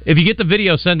 Thanks, fellas. If you get the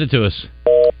video, send it to us.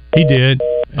 He did.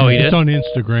 Oh, he did? It's on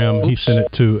Instagram. Oops. He sent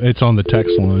it to. It's on the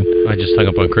text line. I just hung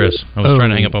up on Chris. I was trying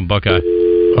to hang up on Buckeye.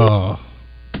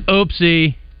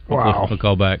 Oopsie. Wow. We'll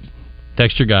call back.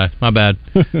 Text your guy. My bad.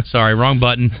 Sorry, wrong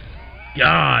button.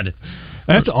 God.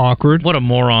 That's awkward. What a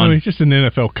moron. I mean, he's just an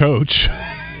NFL coach.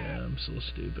 Yeah, I'm so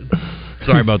stupid.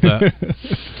 Sorry about that.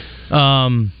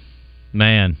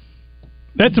 Man.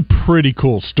 That's a pretty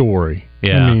cool story.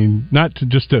 Yeah. I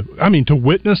mean, to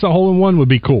witness a hole-in-one would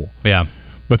be cool. Yeah.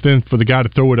 But then for the guy to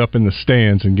throw it up in the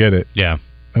stands and get it. Yeah.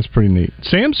 That's pretty neat.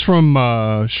 Sam's from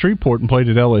Shreveport and played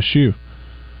at LSU.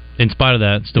 In spite of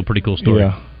that, still pretty cool story.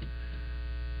 Yeah.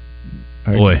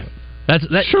 Boy. That's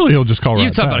surely he'll just call right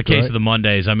back. You talk about a case of the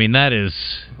Mondays. I mean,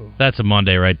 that's a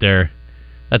Monday right there.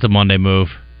 That's a Monday move.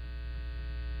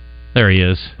 There he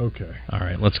is. Okay. All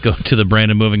right, let's go to the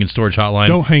Brandon Moving and Storage Hotline.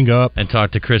 Don't hang up. And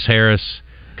talk to Chris Harris.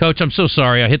 Coach, I'm so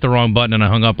sorry. I hit the wrong button and I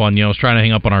hung up on you. I was trying to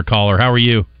hang up on our caller. How are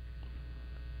you?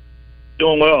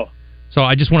 Doing well. So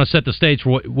I just want to set the stage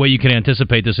for what you can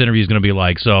anticipate this interview is going to be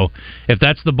like. So if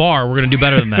that's the bar, we're going to do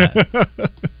better than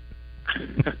that.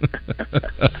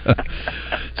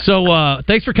 So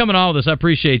thanks for coming on with us. I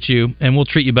appreciate you, and we'll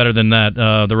treat you better than that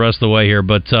the rest of the way here.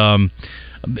 But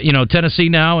Tennessee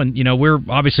now, and we're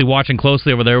obviously watching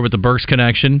closely over there with the Burks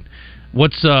connection.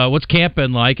 What's camp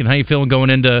been like, and how you feeling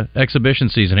going into exhibition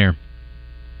season here?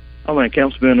 Oh man,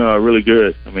 camp's been really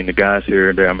good. I mean, the guys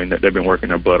here, they've been working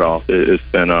their butt off. It's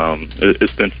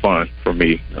been fun for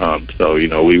me. So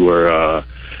we were.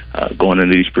 Going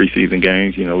into these preseason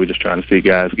games, we're just trying to see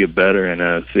guys get better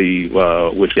and see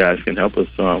which guys can help us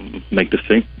make this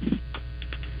team.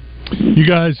 You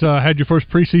guys had your first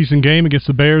preseason game against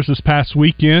the Bears this past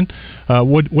weekend.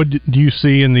 What do you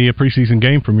see in the preseason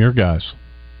game from your guys?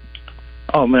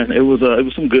 Oh man, it was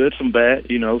some good, some bad.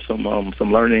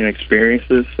 Some learning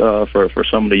experiences for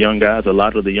some of the young guys. A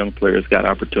lot of the young players got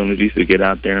opportunities to get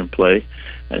out there and play.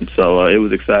 And so it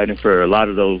was exciting for a lot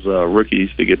of those rookies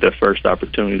to get their first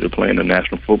opportunity to play in the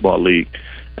National Football League.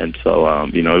 And so,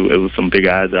 it was some big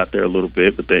eyes out there a little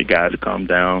bit, but they guys calmed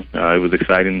down. It was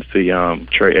exciting to see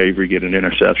Trey Avery get an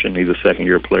interception. He's a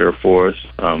second-year player for us.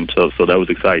 So that was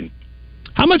exciting.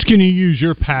 How much can you use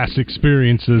your past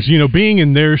experiences, being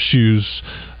in their shoes,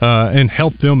 and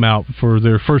help them out for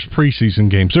their first preseason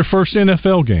games, their first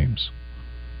NFL games?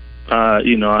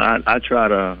 I try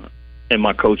to and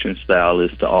my coaching style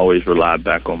is to always rely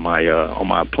back on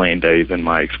my playing days and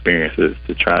my experiences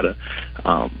to try to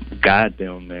guide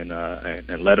them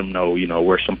and let them know,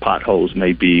 where some potholes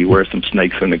may be, where some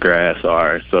snakes in the grass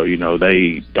are, so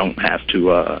they don't have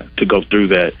to go through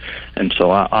that. And so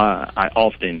I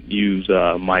often use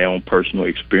my own personal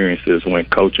experiences when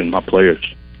coaching my players.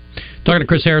 Talking to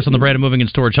Chris Harris on the Brandon Moving and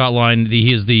Storage Hotline.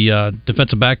 He is the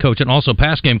defensive back coach and also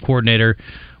pass game coordinator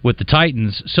with the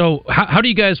Titans. So how do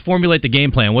you guys formulate the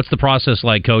game plan? What's the process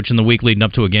like, Coach, in the week leading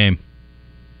up to a game?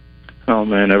 Oh,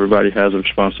 man, everybody has a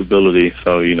responsibility.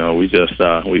 So, we just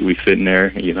we sit in there,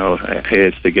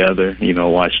 heads together,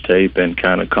 watch tape and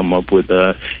kind of come up with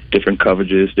different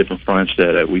coverages, different fronts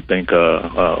that we think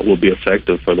will be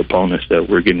effective for the opponents that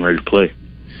we're getting ready to play.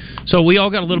 So we all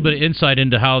got a little bit of insight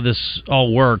into how this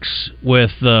all works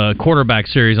with the quarterback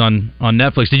series on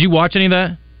Netflix. Did you watch any of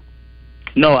that?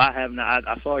 No, I haven't.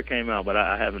 I saw it came out, but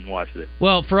I haven't watched it.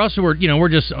 Well, for us, we're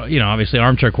just obviously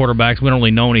armchair quarterbacks. We don't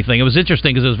really know anything. It was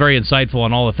interesting because it was very insightful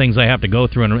on all the things I have to go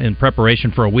through in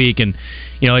preparation for a week, and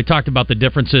they talked about the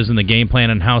differences in the game plan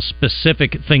and how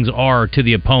specific things are to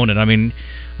the opponent. I mean,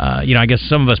 I guess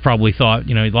some of us probably thought,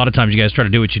 a lot of times you guys try to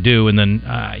do what you do, and then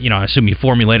I assume you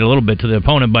formulate a little bit to the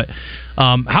opponent. But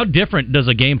how different does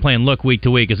a game plan look week to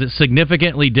week? Is it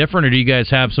significantly different, or do you guys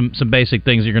have some basic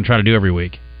things you're going to try to do every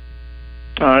week?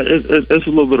 It's a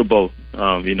little bit of both.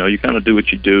 You kind of do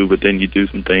what you do, but then you do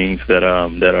some things that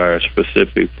are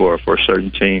specific for certain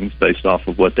teams based off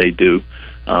of what they do,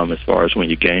 as far as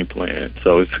when you game plan.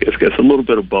 So it's a little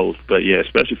bit of both. But yeah,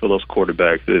 especially for those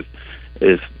quarterbacks,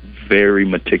 it's very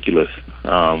meticulous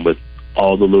with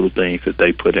all the little things that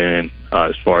they put in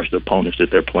as far as the opponents that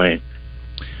they're playing.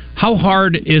 How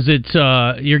hard is it?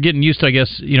 You're getting used to, I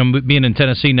guess, being in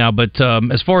Tennessee now. But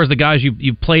as far as the guys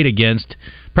you played against,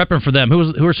 prepping for them,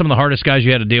 who are some of the hardest guys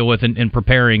you had to deal with in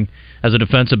preparing as a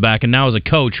defensive back, and now as a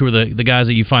coach, who are the guys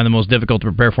that you find the most difficult to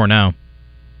prepare for now?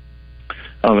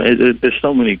 There's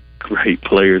so many great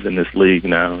players in this league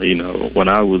now. When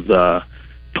I was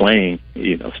playing,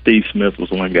 Steve Smith was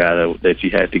one guy that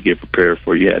you had to get prepared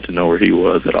for. You had to know where he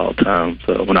was at all times.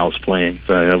 So when I was playing,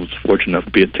 so I was fortunate enough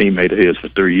to be a teammate of his for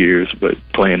 3 years, but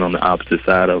playing on the opposite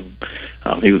side of him,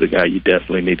 he was a guy you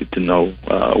definitely needed to know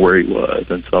where he was.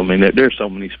 And so, there's so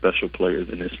many special players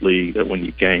in this league that when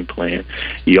you game plan,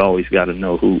 you always got to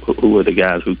know who are the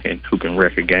guys who can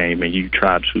wreck a game, and you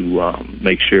try to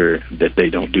make sure that they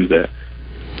don't do that.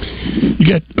 You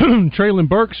got Traylon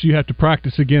Burks you have to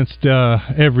practice against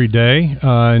every day,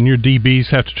 and your DBs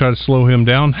have to try to slow him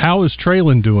down. How is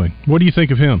Traylon doing? What do you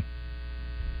think of him?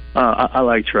 I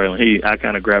like Traylon. I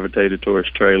kind of gravitated towards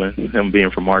Traylon, him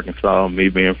being from Arkansas, me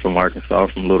being from Arkansas,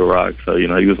 from Little Rock. So, he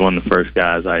was one of the first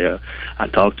guys I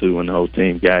talked to when the whole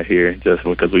team got here, just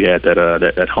because we had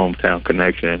that hometown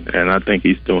connection. And I think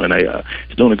he's doing a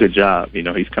good job.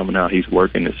 He's coming out, he's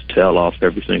working his tail off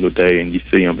every single day, and you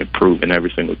see him improving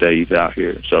every single day he's out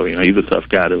here. So, he's a tough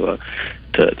guy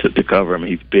to cover.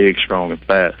 He's big, strong, and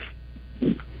fast.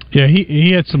 Yeah,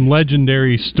 he had some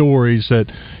legendary stories that,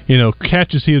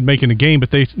 catches he would make in a game, but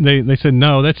they said,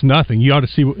 no, that's nothing. You ought to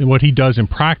see what he does in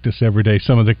practice every day,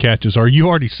 some of the catches. Are you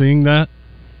already seeing that?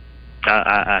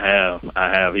 I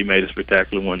have. He made a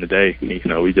spectacular one today.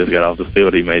 We just got off the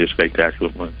field. He made a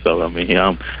spectacular one. So,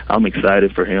 I'm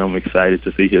excited for him. I'm excited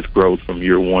to see his growth from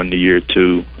year 1 to year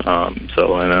 2. And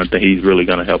I think he's really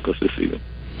going to help us this season.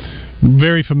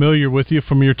 Very familiar with you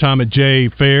from your time at Jay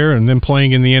Fair and then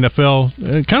playing in the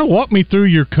NFL. Kind of walk me through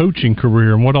your coaching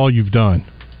career and what all you've done.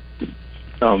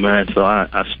 Oh, man. So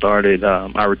I started,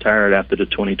 I retired after the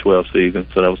 2012 season,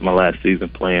 so that was my last season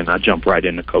playing. I jumped right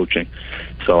into coaching.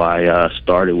 So I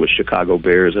started with Chicago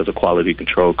Bears as a quality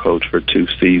control coach for 2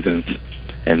 seasons.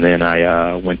 And then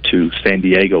I went to San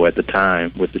Diego at the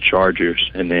time with the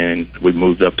Chargers, and then we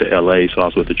moved up to L.A., so I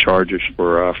was with the Chargers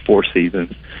for 4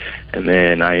 seasons. And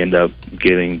then I ended up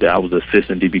I was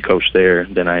assistant DB coach there.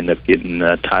 Then I ended up getting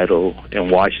a title in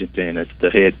Washington as the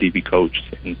head DB coach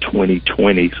in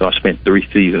 2020, so I spent 3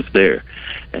 seasons there.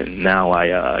 And now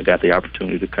I got the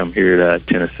opportunity to come here to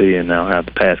Tennessee and now have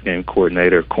the pass game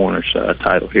coordinator corners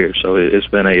title here. So it's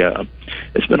been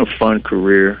a fun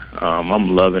career.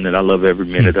 I'm loving it. I love every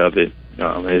minute of it.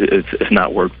 It's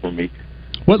not work for me.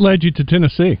 What led you to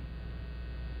Tennessee?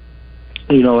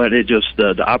 It just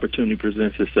the opportunity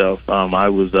presents itself.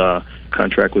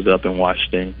 Contract was up in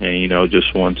Washington, and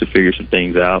just wanted to figure some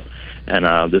things out.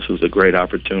 And this was a great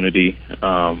opportunity,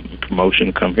 promotion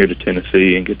to come here to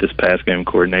Tennessee and get this pass game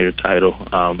coordinator title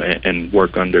and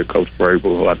work under Coach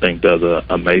Vrabel, who I think does an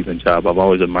amazing job. I've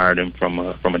always admired him from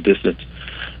a distance.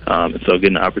 And so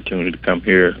getting the opportunity to come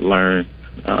here, learn,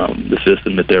 the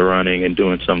system that they're running and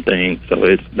doing some things. So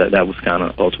that was kind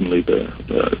of ultimately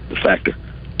the factor.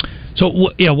 So,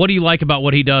 what do you like about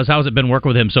what he does? How has it been working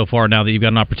with him so far now that you've got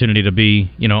an opportunity to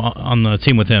be, on the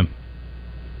team with him?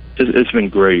 It's been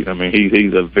great. I mean,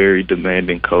 he's a very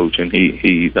demanding coach, and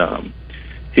he's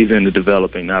into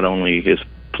developing not only his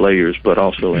players but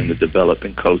also into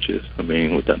developing coaches. I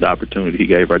mean, with the opportunity he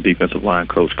gave our defensive line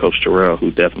coach, Coach Terrell, who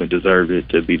definitely deserved it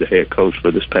to be the head coach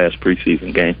for this past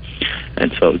preseason game.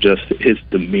 And so just his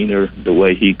demeanor, the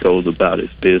way he goes about his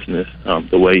business,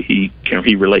 the way he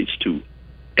relates to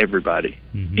everybody,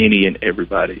 any and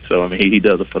everybody. So, I mean, he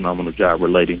does a phenomenal job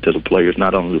relating to the players,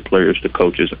 not only the players, the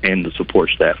coaches, and the support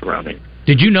staff around him.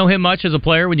 Did you know him much as a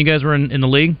player when you guys were in the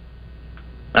league?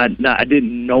 I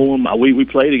didn't know him. We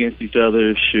played against each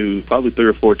other, probably 3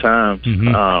 or 4 times.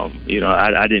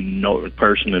 I didn't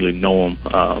personally know him,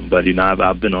 but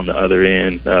I've been on the other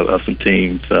end of some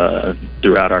teams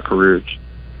throughout our careers.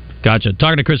 Gotcha.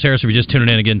 Talking to Chris Harris, if you're just tuning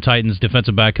in again, Titans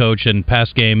defensive back coach and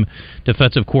pass game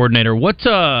defensive coordinator. At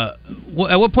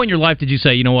what point in your life did you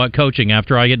say, you know what, coaching,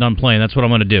 after I get done playing, that's what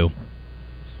I'm going to do?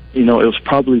 It was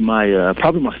probably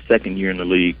my second year in the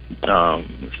league.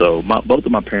 So both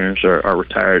of my parents are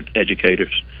retired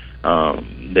educators.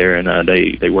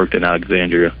 They worked in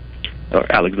Alexander,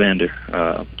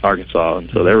 Arkansas, and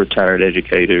so they're retired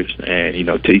educators.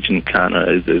 And teaching kind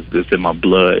of is in my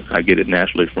blood. I get it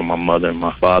naturally from my mother and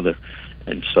my father.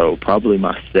 And so probably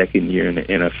my second year in the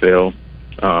NFL,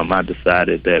 I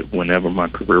decided that whenever my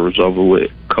career was over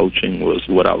with, coaching was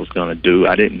what I was going to do.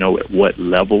 I didn't know at what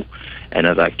level. And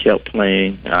as I kept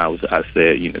playing, I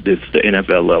said, this the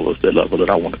NFL level is the level that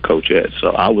I want to coach at. So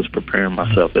I was preparing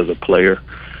myself as a player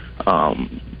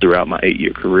throughout my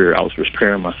 8-year career. I was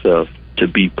preparing myself to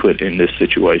be put in this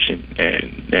situation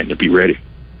and to be ready.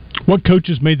 What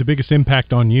coaches made the biggest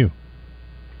impact on you?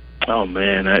 Oh,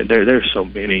 man, there's so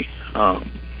many.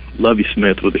 Lovie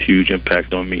Smith was a huge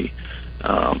impact on me.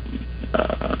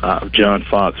 John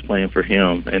Fox playing for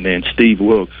him, and then Steve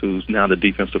Wilkes, who's now the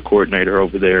defensive coordinator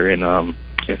over there in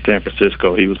San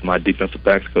Francisco. He was my defensive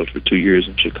backs coach for 2 years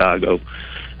in Chicago.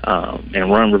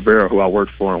 And Ron Rivera, who I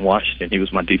worked for in Washington, he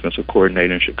was my defensive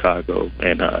coordinator in Chicago.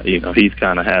 And, he's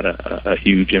kind of had a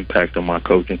huge impact on my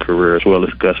coaching career, as well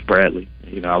as Gus Bradley.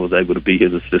 I was able to be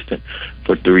his assistant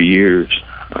for 3 years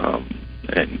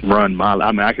and run my –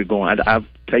 I mean, I could go on. I've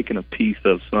taken a piece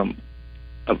of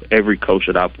every coach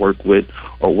that I've worked with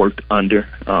or worked under,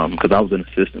 because I was an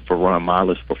assistant for Ron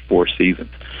Miles for 4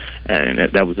 seasons, and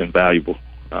that was invaluable,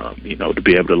 to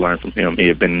be able to learn from him. He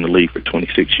had been in the league for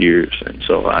 26 years, and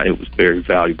so it was very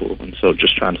valuable. And so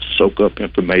just trying to soak up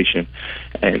information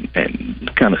and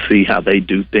kind of see how they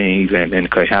do things, and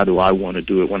okay, how do I want to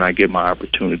do it when I get my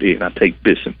opportunity, and I take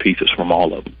bits and pieces from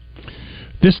all of them.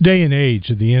 This day and age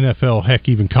of the NFL, heck,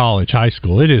 even college, high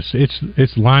school,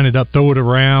 it's line it up, throw it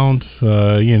around.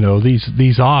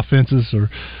 These offenses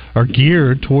are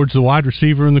geared towards the wide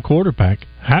receiver and the quarterback.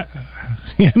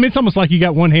 It's almost like you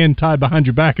got one hand tied behind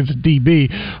your back as a DB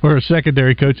or a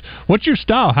secondary coach. What's your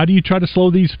style? How do you try to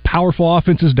slow these powerful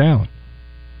offenses down?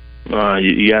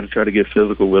 You got to try to get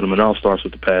physical with them. It all starts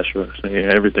with the pass rush.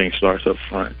 Everything starts up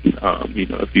front.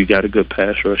 If you got a good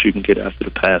pass rush, you can get after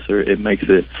the passer. It makes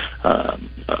it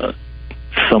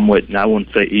somewhat, and I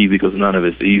wouldn't say easy because none of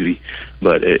it's easy,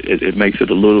 but it makes it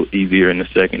a little easier in the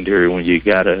secondary when you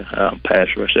got a pass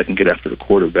rush that can get after the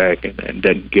quarterback and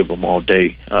doesn't give them all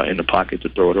day in the pocket to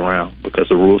throw it around, because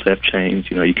the rules have changed.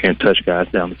 You can't touch guys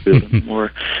down the field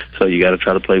anymore, so you got to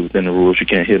try to play within the rules. You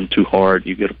can't hit them too hard,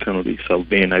 you get a penalty. So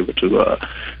being able to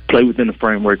play within the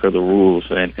framework of the rules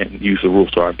and use the rules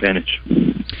to our advantage.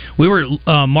 We were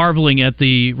marveling at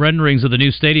the renderings of the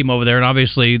new stadium over there, and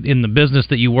obviously in the business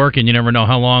that you work in, you never know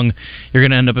how long you're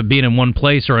going to end up being in one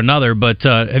place or another. But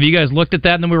have you guys looked at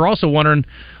that? And then we were also wondering,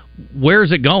 where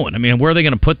is it going? I mean, where are they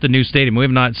going to put the new stadium? We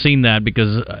have not seen that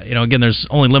because, again, there's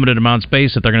only limited amount of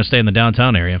space if they're going to stay in the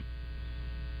downtown area.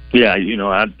 Yeah,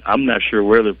 I'm not sure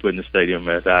where they're putting the stadium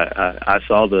at. I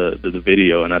saw the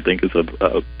video, and I think it's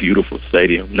a beautiful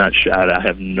stadium. Not sure. I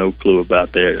have no clue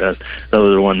about that. Those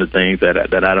are one of the things that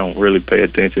I don't really pay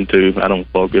attention to. I don't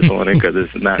focus on it because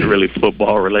it's not really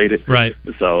football related. Right.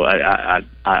 So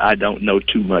I don't know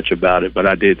too much about it, but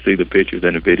I did see the pictures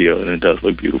and the video, and it does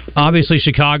look beautiful. Obviously,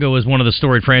 Chicago is one of the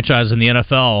storied franchises in the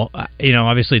NFL.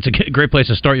 Obviously, it's a great place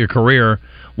to start your career.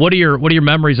 What are your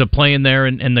memories of playing there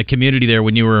and the community there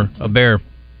when you were a Bear?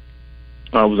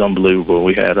 It was unbelievable.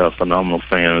 We had phenomenal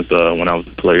fans when I was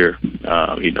a player.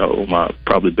 My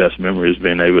probably best memory is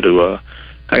being able to.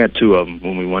 I got 2 of them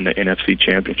when we won the NFC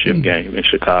Championship game in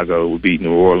Chicago. We beat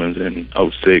New Orleans in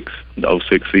the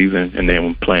 06 season, and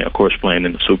then playing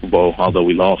in the Super Bowl, although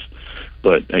we lost.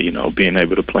 But, being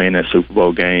able to play in that Super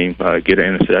Bowl game, get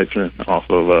an interception off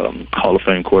of Hall of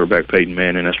Fame quarterback Peyton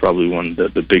Manning, that's probably one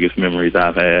of the biggest memories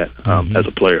I've had as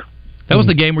a player. That was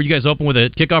the game where you guys opened with a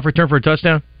kickoff return for a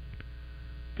touchdown?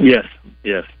 Yes.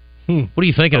 What are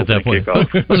you thinking at that point?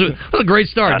 It was a great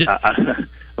start.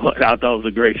 I thought it was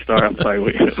a great start. I'm like,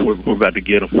 we're about to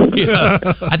get them. Yeah.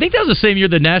 I think that was the same year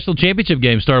the national championship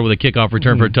game started with a kickoff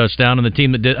return for a touchdown, and the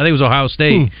team that did, I think it was Ohio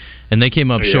State, and they came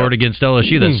up short against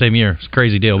LSU that same year. It's a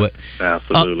crazy deal. But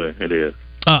absolutely, it is.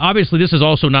 Obviously, this is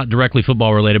also not directly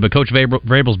football related, but Coach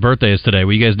Vrabel's birthday is today.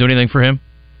 Will you guys do anything for him?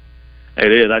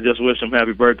 It is. I just wish him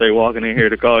happy birthday walking in here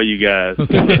to call you guys.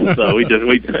 So we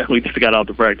just got off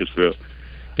the practice field.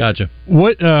 Gotcha.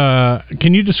 What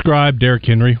can you describe Derrick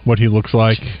Henry? What he looks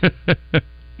like?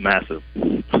 Massive.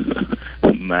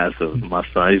 My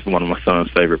son, he's one of my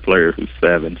son's favorite players, who's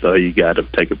 7. So he got to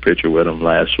take a picture with him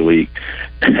last week,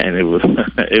 and it was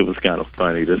kind of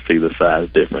funny to see the size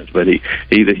difference. But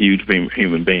he's a huge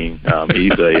human being.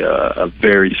 He's a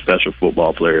very special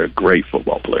football player, a great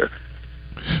football player.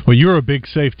 Well, you're a big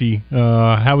safety.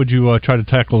 How would you try to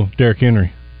tackle Derrick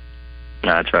Henry?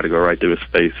 I try to go right through his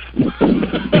face.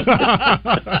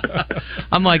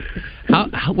 I'm like,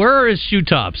 where are his shoe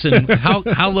tops, and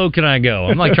how low can I go?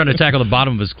 I'm like trying to tackle the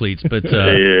bottom of his cleats, but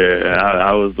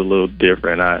I was a little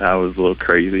different. I was a little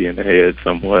crazy in the head,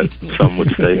 somewhat. Some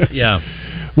would say. Yeah.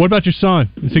 What about your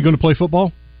son? Is he going to play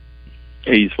football?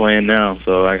 He's playing now,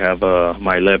 so I have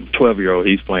my 12-year-old.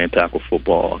 He's playing tackle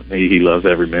football. He loves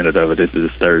every minute of it. This is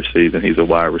his 3rd season. He's a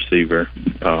wide receiver.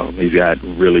 He's got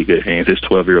really good hands. His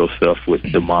 12-year-old self would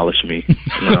demolish me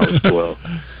when I was 12.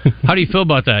 How do you feel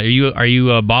about that? Are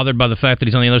you bothered by the fact that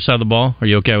he's on the other side of the ball? Are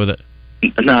you okay with it?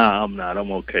 Nah, I'm not.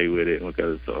 I'm okay with it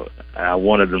because I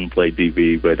wanted him to play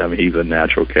DB, but I mean he's a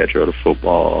natural catcher of the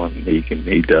football, and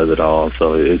he does it all.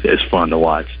 So it's fun to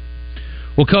watch.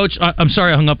 Well, Coach, I'm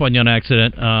sorry I hung up on you on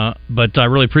accident, but I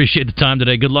really appreciate the time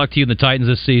today. Good luck to you and the Titans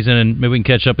this season, and maybe we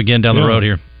can catch up again down the road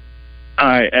here. All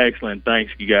right, excellent.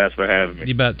 Thanks, you guys, for having me.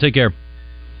 You bet. Take care.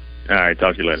 All right,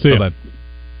 talk to you later. See you. Bye-bye.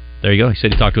 There you go. He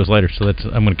said he'd talk to us later, so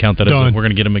I'm going to count that as we're going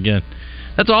to get him again.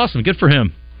 That's awesome. Good for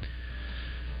him.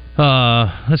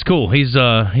 That's cool. He's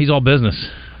all business.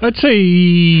 I'd say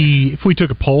if we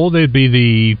took a poll, they'd be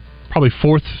the probably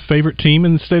 4th favorite team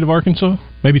in the state of Arkansas,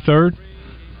 maybe 3rd.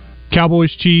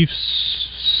 Cowboys,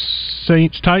 Chiefs,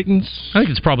 Saints, Titans. I think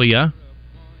it's probably a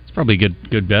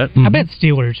good bet. I bet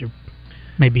Steelers are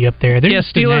maybe up there. Yeah,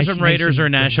 Steelers and Raiders are a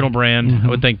national brand. I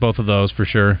would think both of those for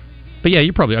sure. But yeah,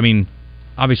 you probably. I mean,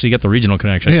 obviously you got the regional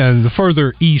connection. Yeah, and the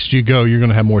further east you go, you're going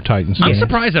to have more Titans. I'm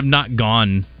surprised I've not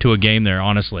gone to a game there.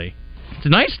 Honestly, it's a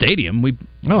nice stadium. We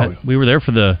were there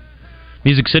for the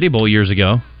Music City Bowl years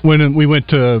ago. When we went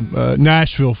to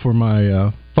Nashville for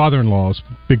my father-in-law's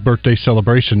big birthday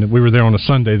celebration, we were there on a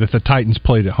Sunday that the Titans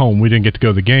played at home. We didn't get to go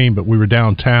to the game, but we were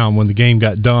downtown when the game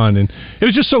got done, and it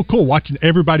was just so cool watching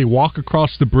everybody walk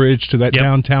across the bridge to that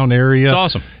downtown area. It's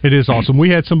awesome. It is awesome. We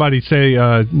had somebody say,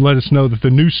 let us know that the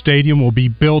new stadium will be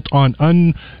built on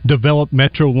undeveloped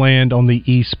metro land on the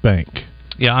East Bank.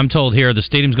 Yeah, I'm told here the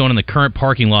stadium's going in the current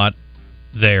parking lot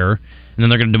there, and then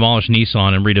they're going to demolish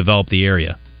Nissan and redevelop the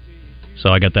area. So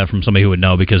I got that from somebody who would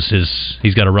know because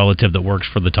he's got a relative that works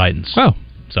for the Titans. Oh,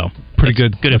 so pretty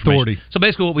good authority. So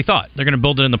basically, what we thought, they're going to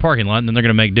build it in the parking lot, and then they're going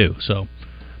to make do. So,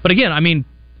 but again, I mean,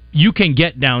 you can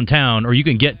get downtown or you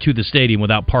can get to the stadium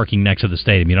without parking next to the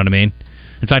stadium. You know what I mean?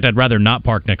 In fact, I'd rather not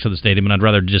park next to the stadium, and I'd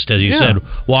rather just, as you said,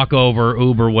 walk over,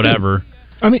 Uber, whatever.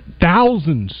 I mean,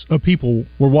 thousands of people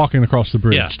were walking across the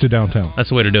bridge to downtown. That's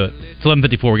the way to do it. It's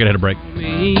 11:54. We're going to hit a break.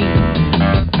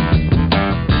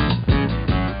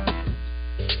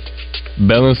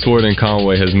 Bell & Sword in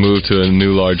Conway has moved to a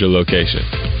new, larger location.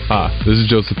 Hi, this is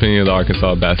Joe Sapini of the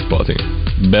Arkansas basketball team.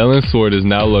 Bell & Sword is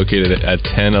now located at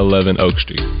 1011 Oak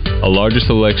Street. A larger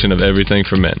selection of everything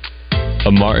for men.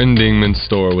 A Martin Dingman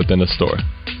store within a store.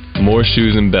 More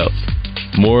shoes and belts.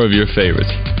 More of your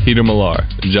favorites. Peter Millar,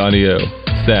 Johnny O,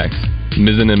 Saks,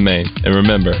 Mizzen and Main, and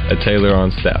remember, a tailor on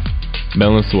staff.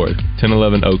 Bell & Sword,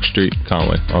 1011 Oak Street,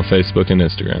 Conway, on Facebook and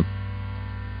Instagram.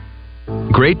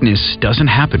 Greatness doesn't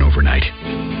happen overnight.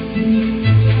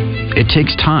 It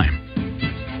takes time,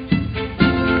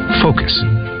 focus,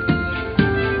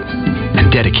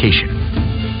 and dedication.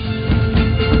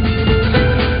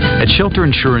 At Shelter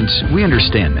Insurance, we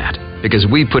understand that because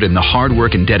we put in the hard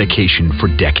work and dedication for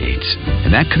decades.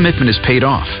 And that commitment is paid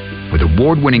off with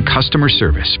award-winning customer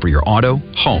service for your auto,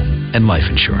 home, and life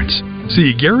insurance.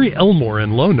 See Gary Elmore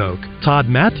in Lone Oak, Todd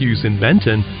Matthews in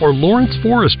Benton, or Lawrence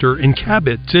Forrester in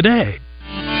Cabot today.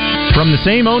 From the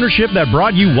same ownership that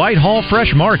brought you Whitehall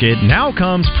Fresh Market, now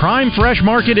comes Prime Fresh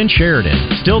Market in Sheridan.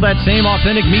 Still that same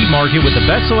authentic meat market with the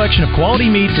best selection of quality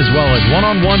meats as well as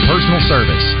one-on-one personal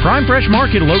service. Prime Fresh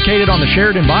Market, located on the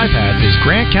Sheridan Bypass, is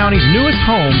Grant County's newest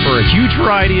home for a huge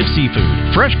variety of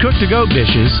seafood. Fresh cook-to-go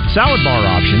dishes, salad bar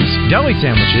options, deli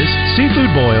sandwiches,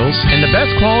 seafood boils, and the best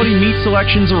quality meat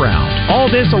selections around. All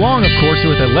this along, of course,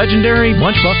 with a legendary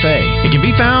lunch buffet. It can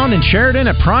be found in Sheridan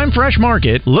at Prime Fresh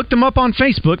Market. Look them up on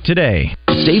Facebook today.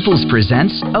 Staples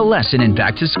presents a lesson in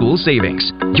back-to-school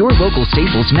savings. Your local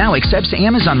Staples now accepts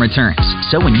Amazon returns.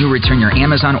 So when you return your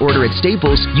Amazon order at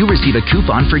Staples, you receive a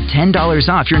coupon for $10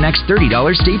 off your next $30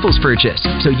 Staples purchase.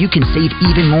 So you can save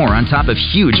even more on top of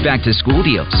huge back-to-school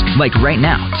deals. Like right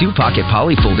now, 2-pocket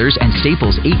poly folders and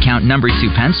Staples 8-count number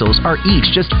 2 pencils are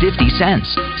each just 50 cents.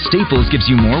 Staples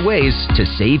gives you more ways to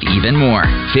save even more.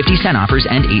 50-cent offers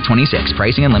end 8/26.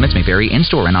 Pricing and limits may vary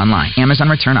in-store and online.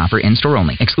 Amazon return offer in-store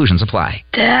only. Exclusions apply.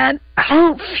 Dad, I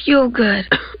don't feel good.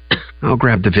 I'll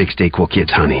grab the Vicks DayQuil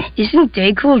Kids Honey. Isn't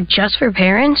DayQuil just for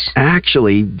parents?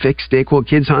 Actually, Vicks DayQuil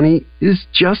Kids Honey is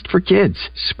just for kids.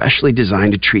 Specially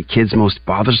designed to treat kids' most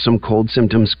bothersome cold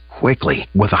symptoms quickly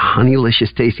with a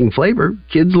honeylicious tasting flavor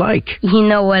kids like. You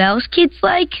know what else kids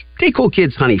like? DayQuil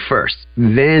Kids Honey first,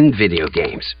 then video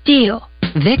games. Deal.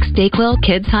 Vicks DayQuil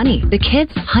Kids Honey. The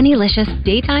kids' honeylicious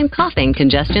daytime coughing,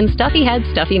 congestion, stuffy head,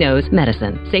 stuffy nose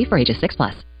medicine. Safe for ages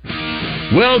 6+.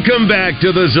 Welcome back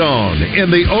to The Zone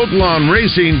in the Oaklawn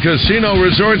Racing Casino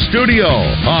Resort Studio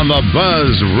on the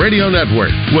Buzz Radio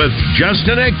Network with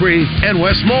Justin Acree and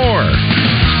Wes Moore. All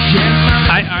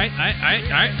right.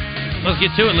 Let's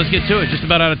get to it. Just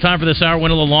about out of time for this hour.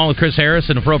 Went a little long with Chris Harris,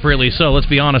 and appropriately so. Let's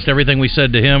be honest, everything we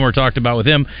said to him or talked about with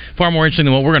him, far more interesting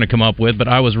than what we're going to come up with, but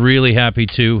I was really happy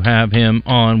to have him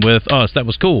on with us. That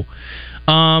was cool.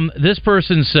 This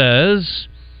person says,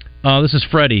 this is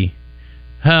Freddie.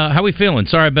 How we feeling?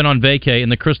 Sorry, I've been on vacay in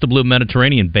the crystal blue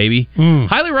Mediterranean, baby.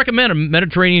 Highly recommend a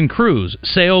Mediterranean cruise.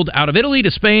 Sailed out of Italy to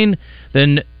Spain,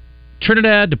 then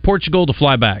Trinidad to Portugal to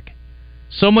fly back.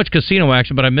 So much casino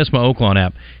action, but I miss my Oaklawn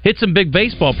app. Hit some big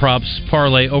baseball props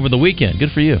parlay over the weekend.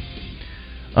 Good for you.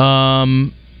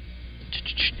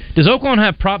 Does Oaklawn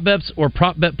have prop bets or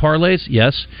prop bet parlays?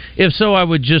 Yes. If so, I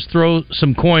would just throw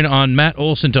some coin on Matt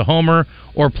Olson to homer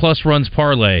or plus runs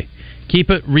parlay. Keep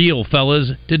it real,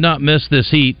 fellas. Did not miss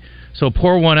this heat, so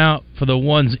pour one out for the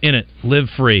ones in it. Live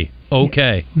free.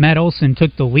 Okay. Matt Olson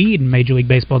took the lead in Major League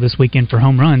Baseball this weekend for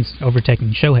home runs,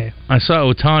 overtaking Shohei. I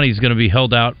saw Ohtani's going to be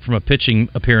held out from a pitching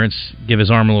appearance, give his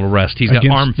arm a little rest. He's got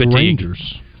against arm fatigue. The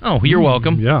Rangers. Oh, you're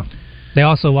welcome. Yeah. They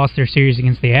also lost their series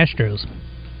against the Astros.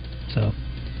 So,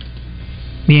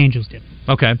 the Angels did.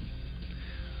 Okay.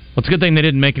 Well, it's a good thing they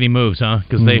didn't make any moves, huh?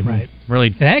 Because they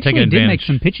really They actually taken did advantage. make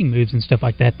some pitching moves and stuff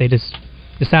like that. They just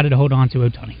decided to hold on to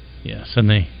Ohtani. Yes, and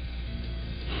they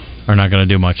are not going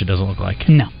to do much, it doesn't look like.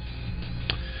 No.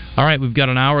 All right, we've got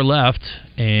an hour left,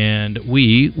 and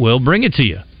we will bring it to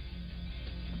you.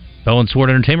 Bell and Sword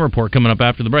Entertainment Report coming up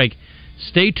after the break.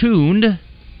 Stay tuned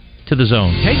to The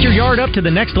Zone. Take your yard up to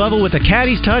the next level with a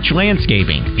Caddy's Touch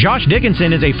Landscaping. Josh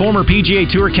Dickinson is a former PGA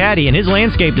Tour caddy, and his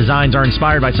landscape designs are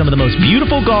inspired by some of the most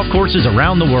beautiful golf courses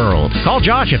around the world. Call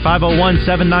Josh at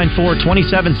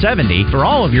 501-794-2770 for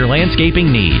all of your landscaping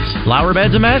needs. Flower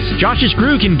beds a mess? Josh's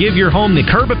crew can give your home the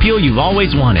curb appeal you've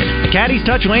always wanted. Caddy's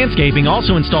Touch Landscaping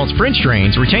also installs French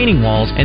drains, retaining walls, and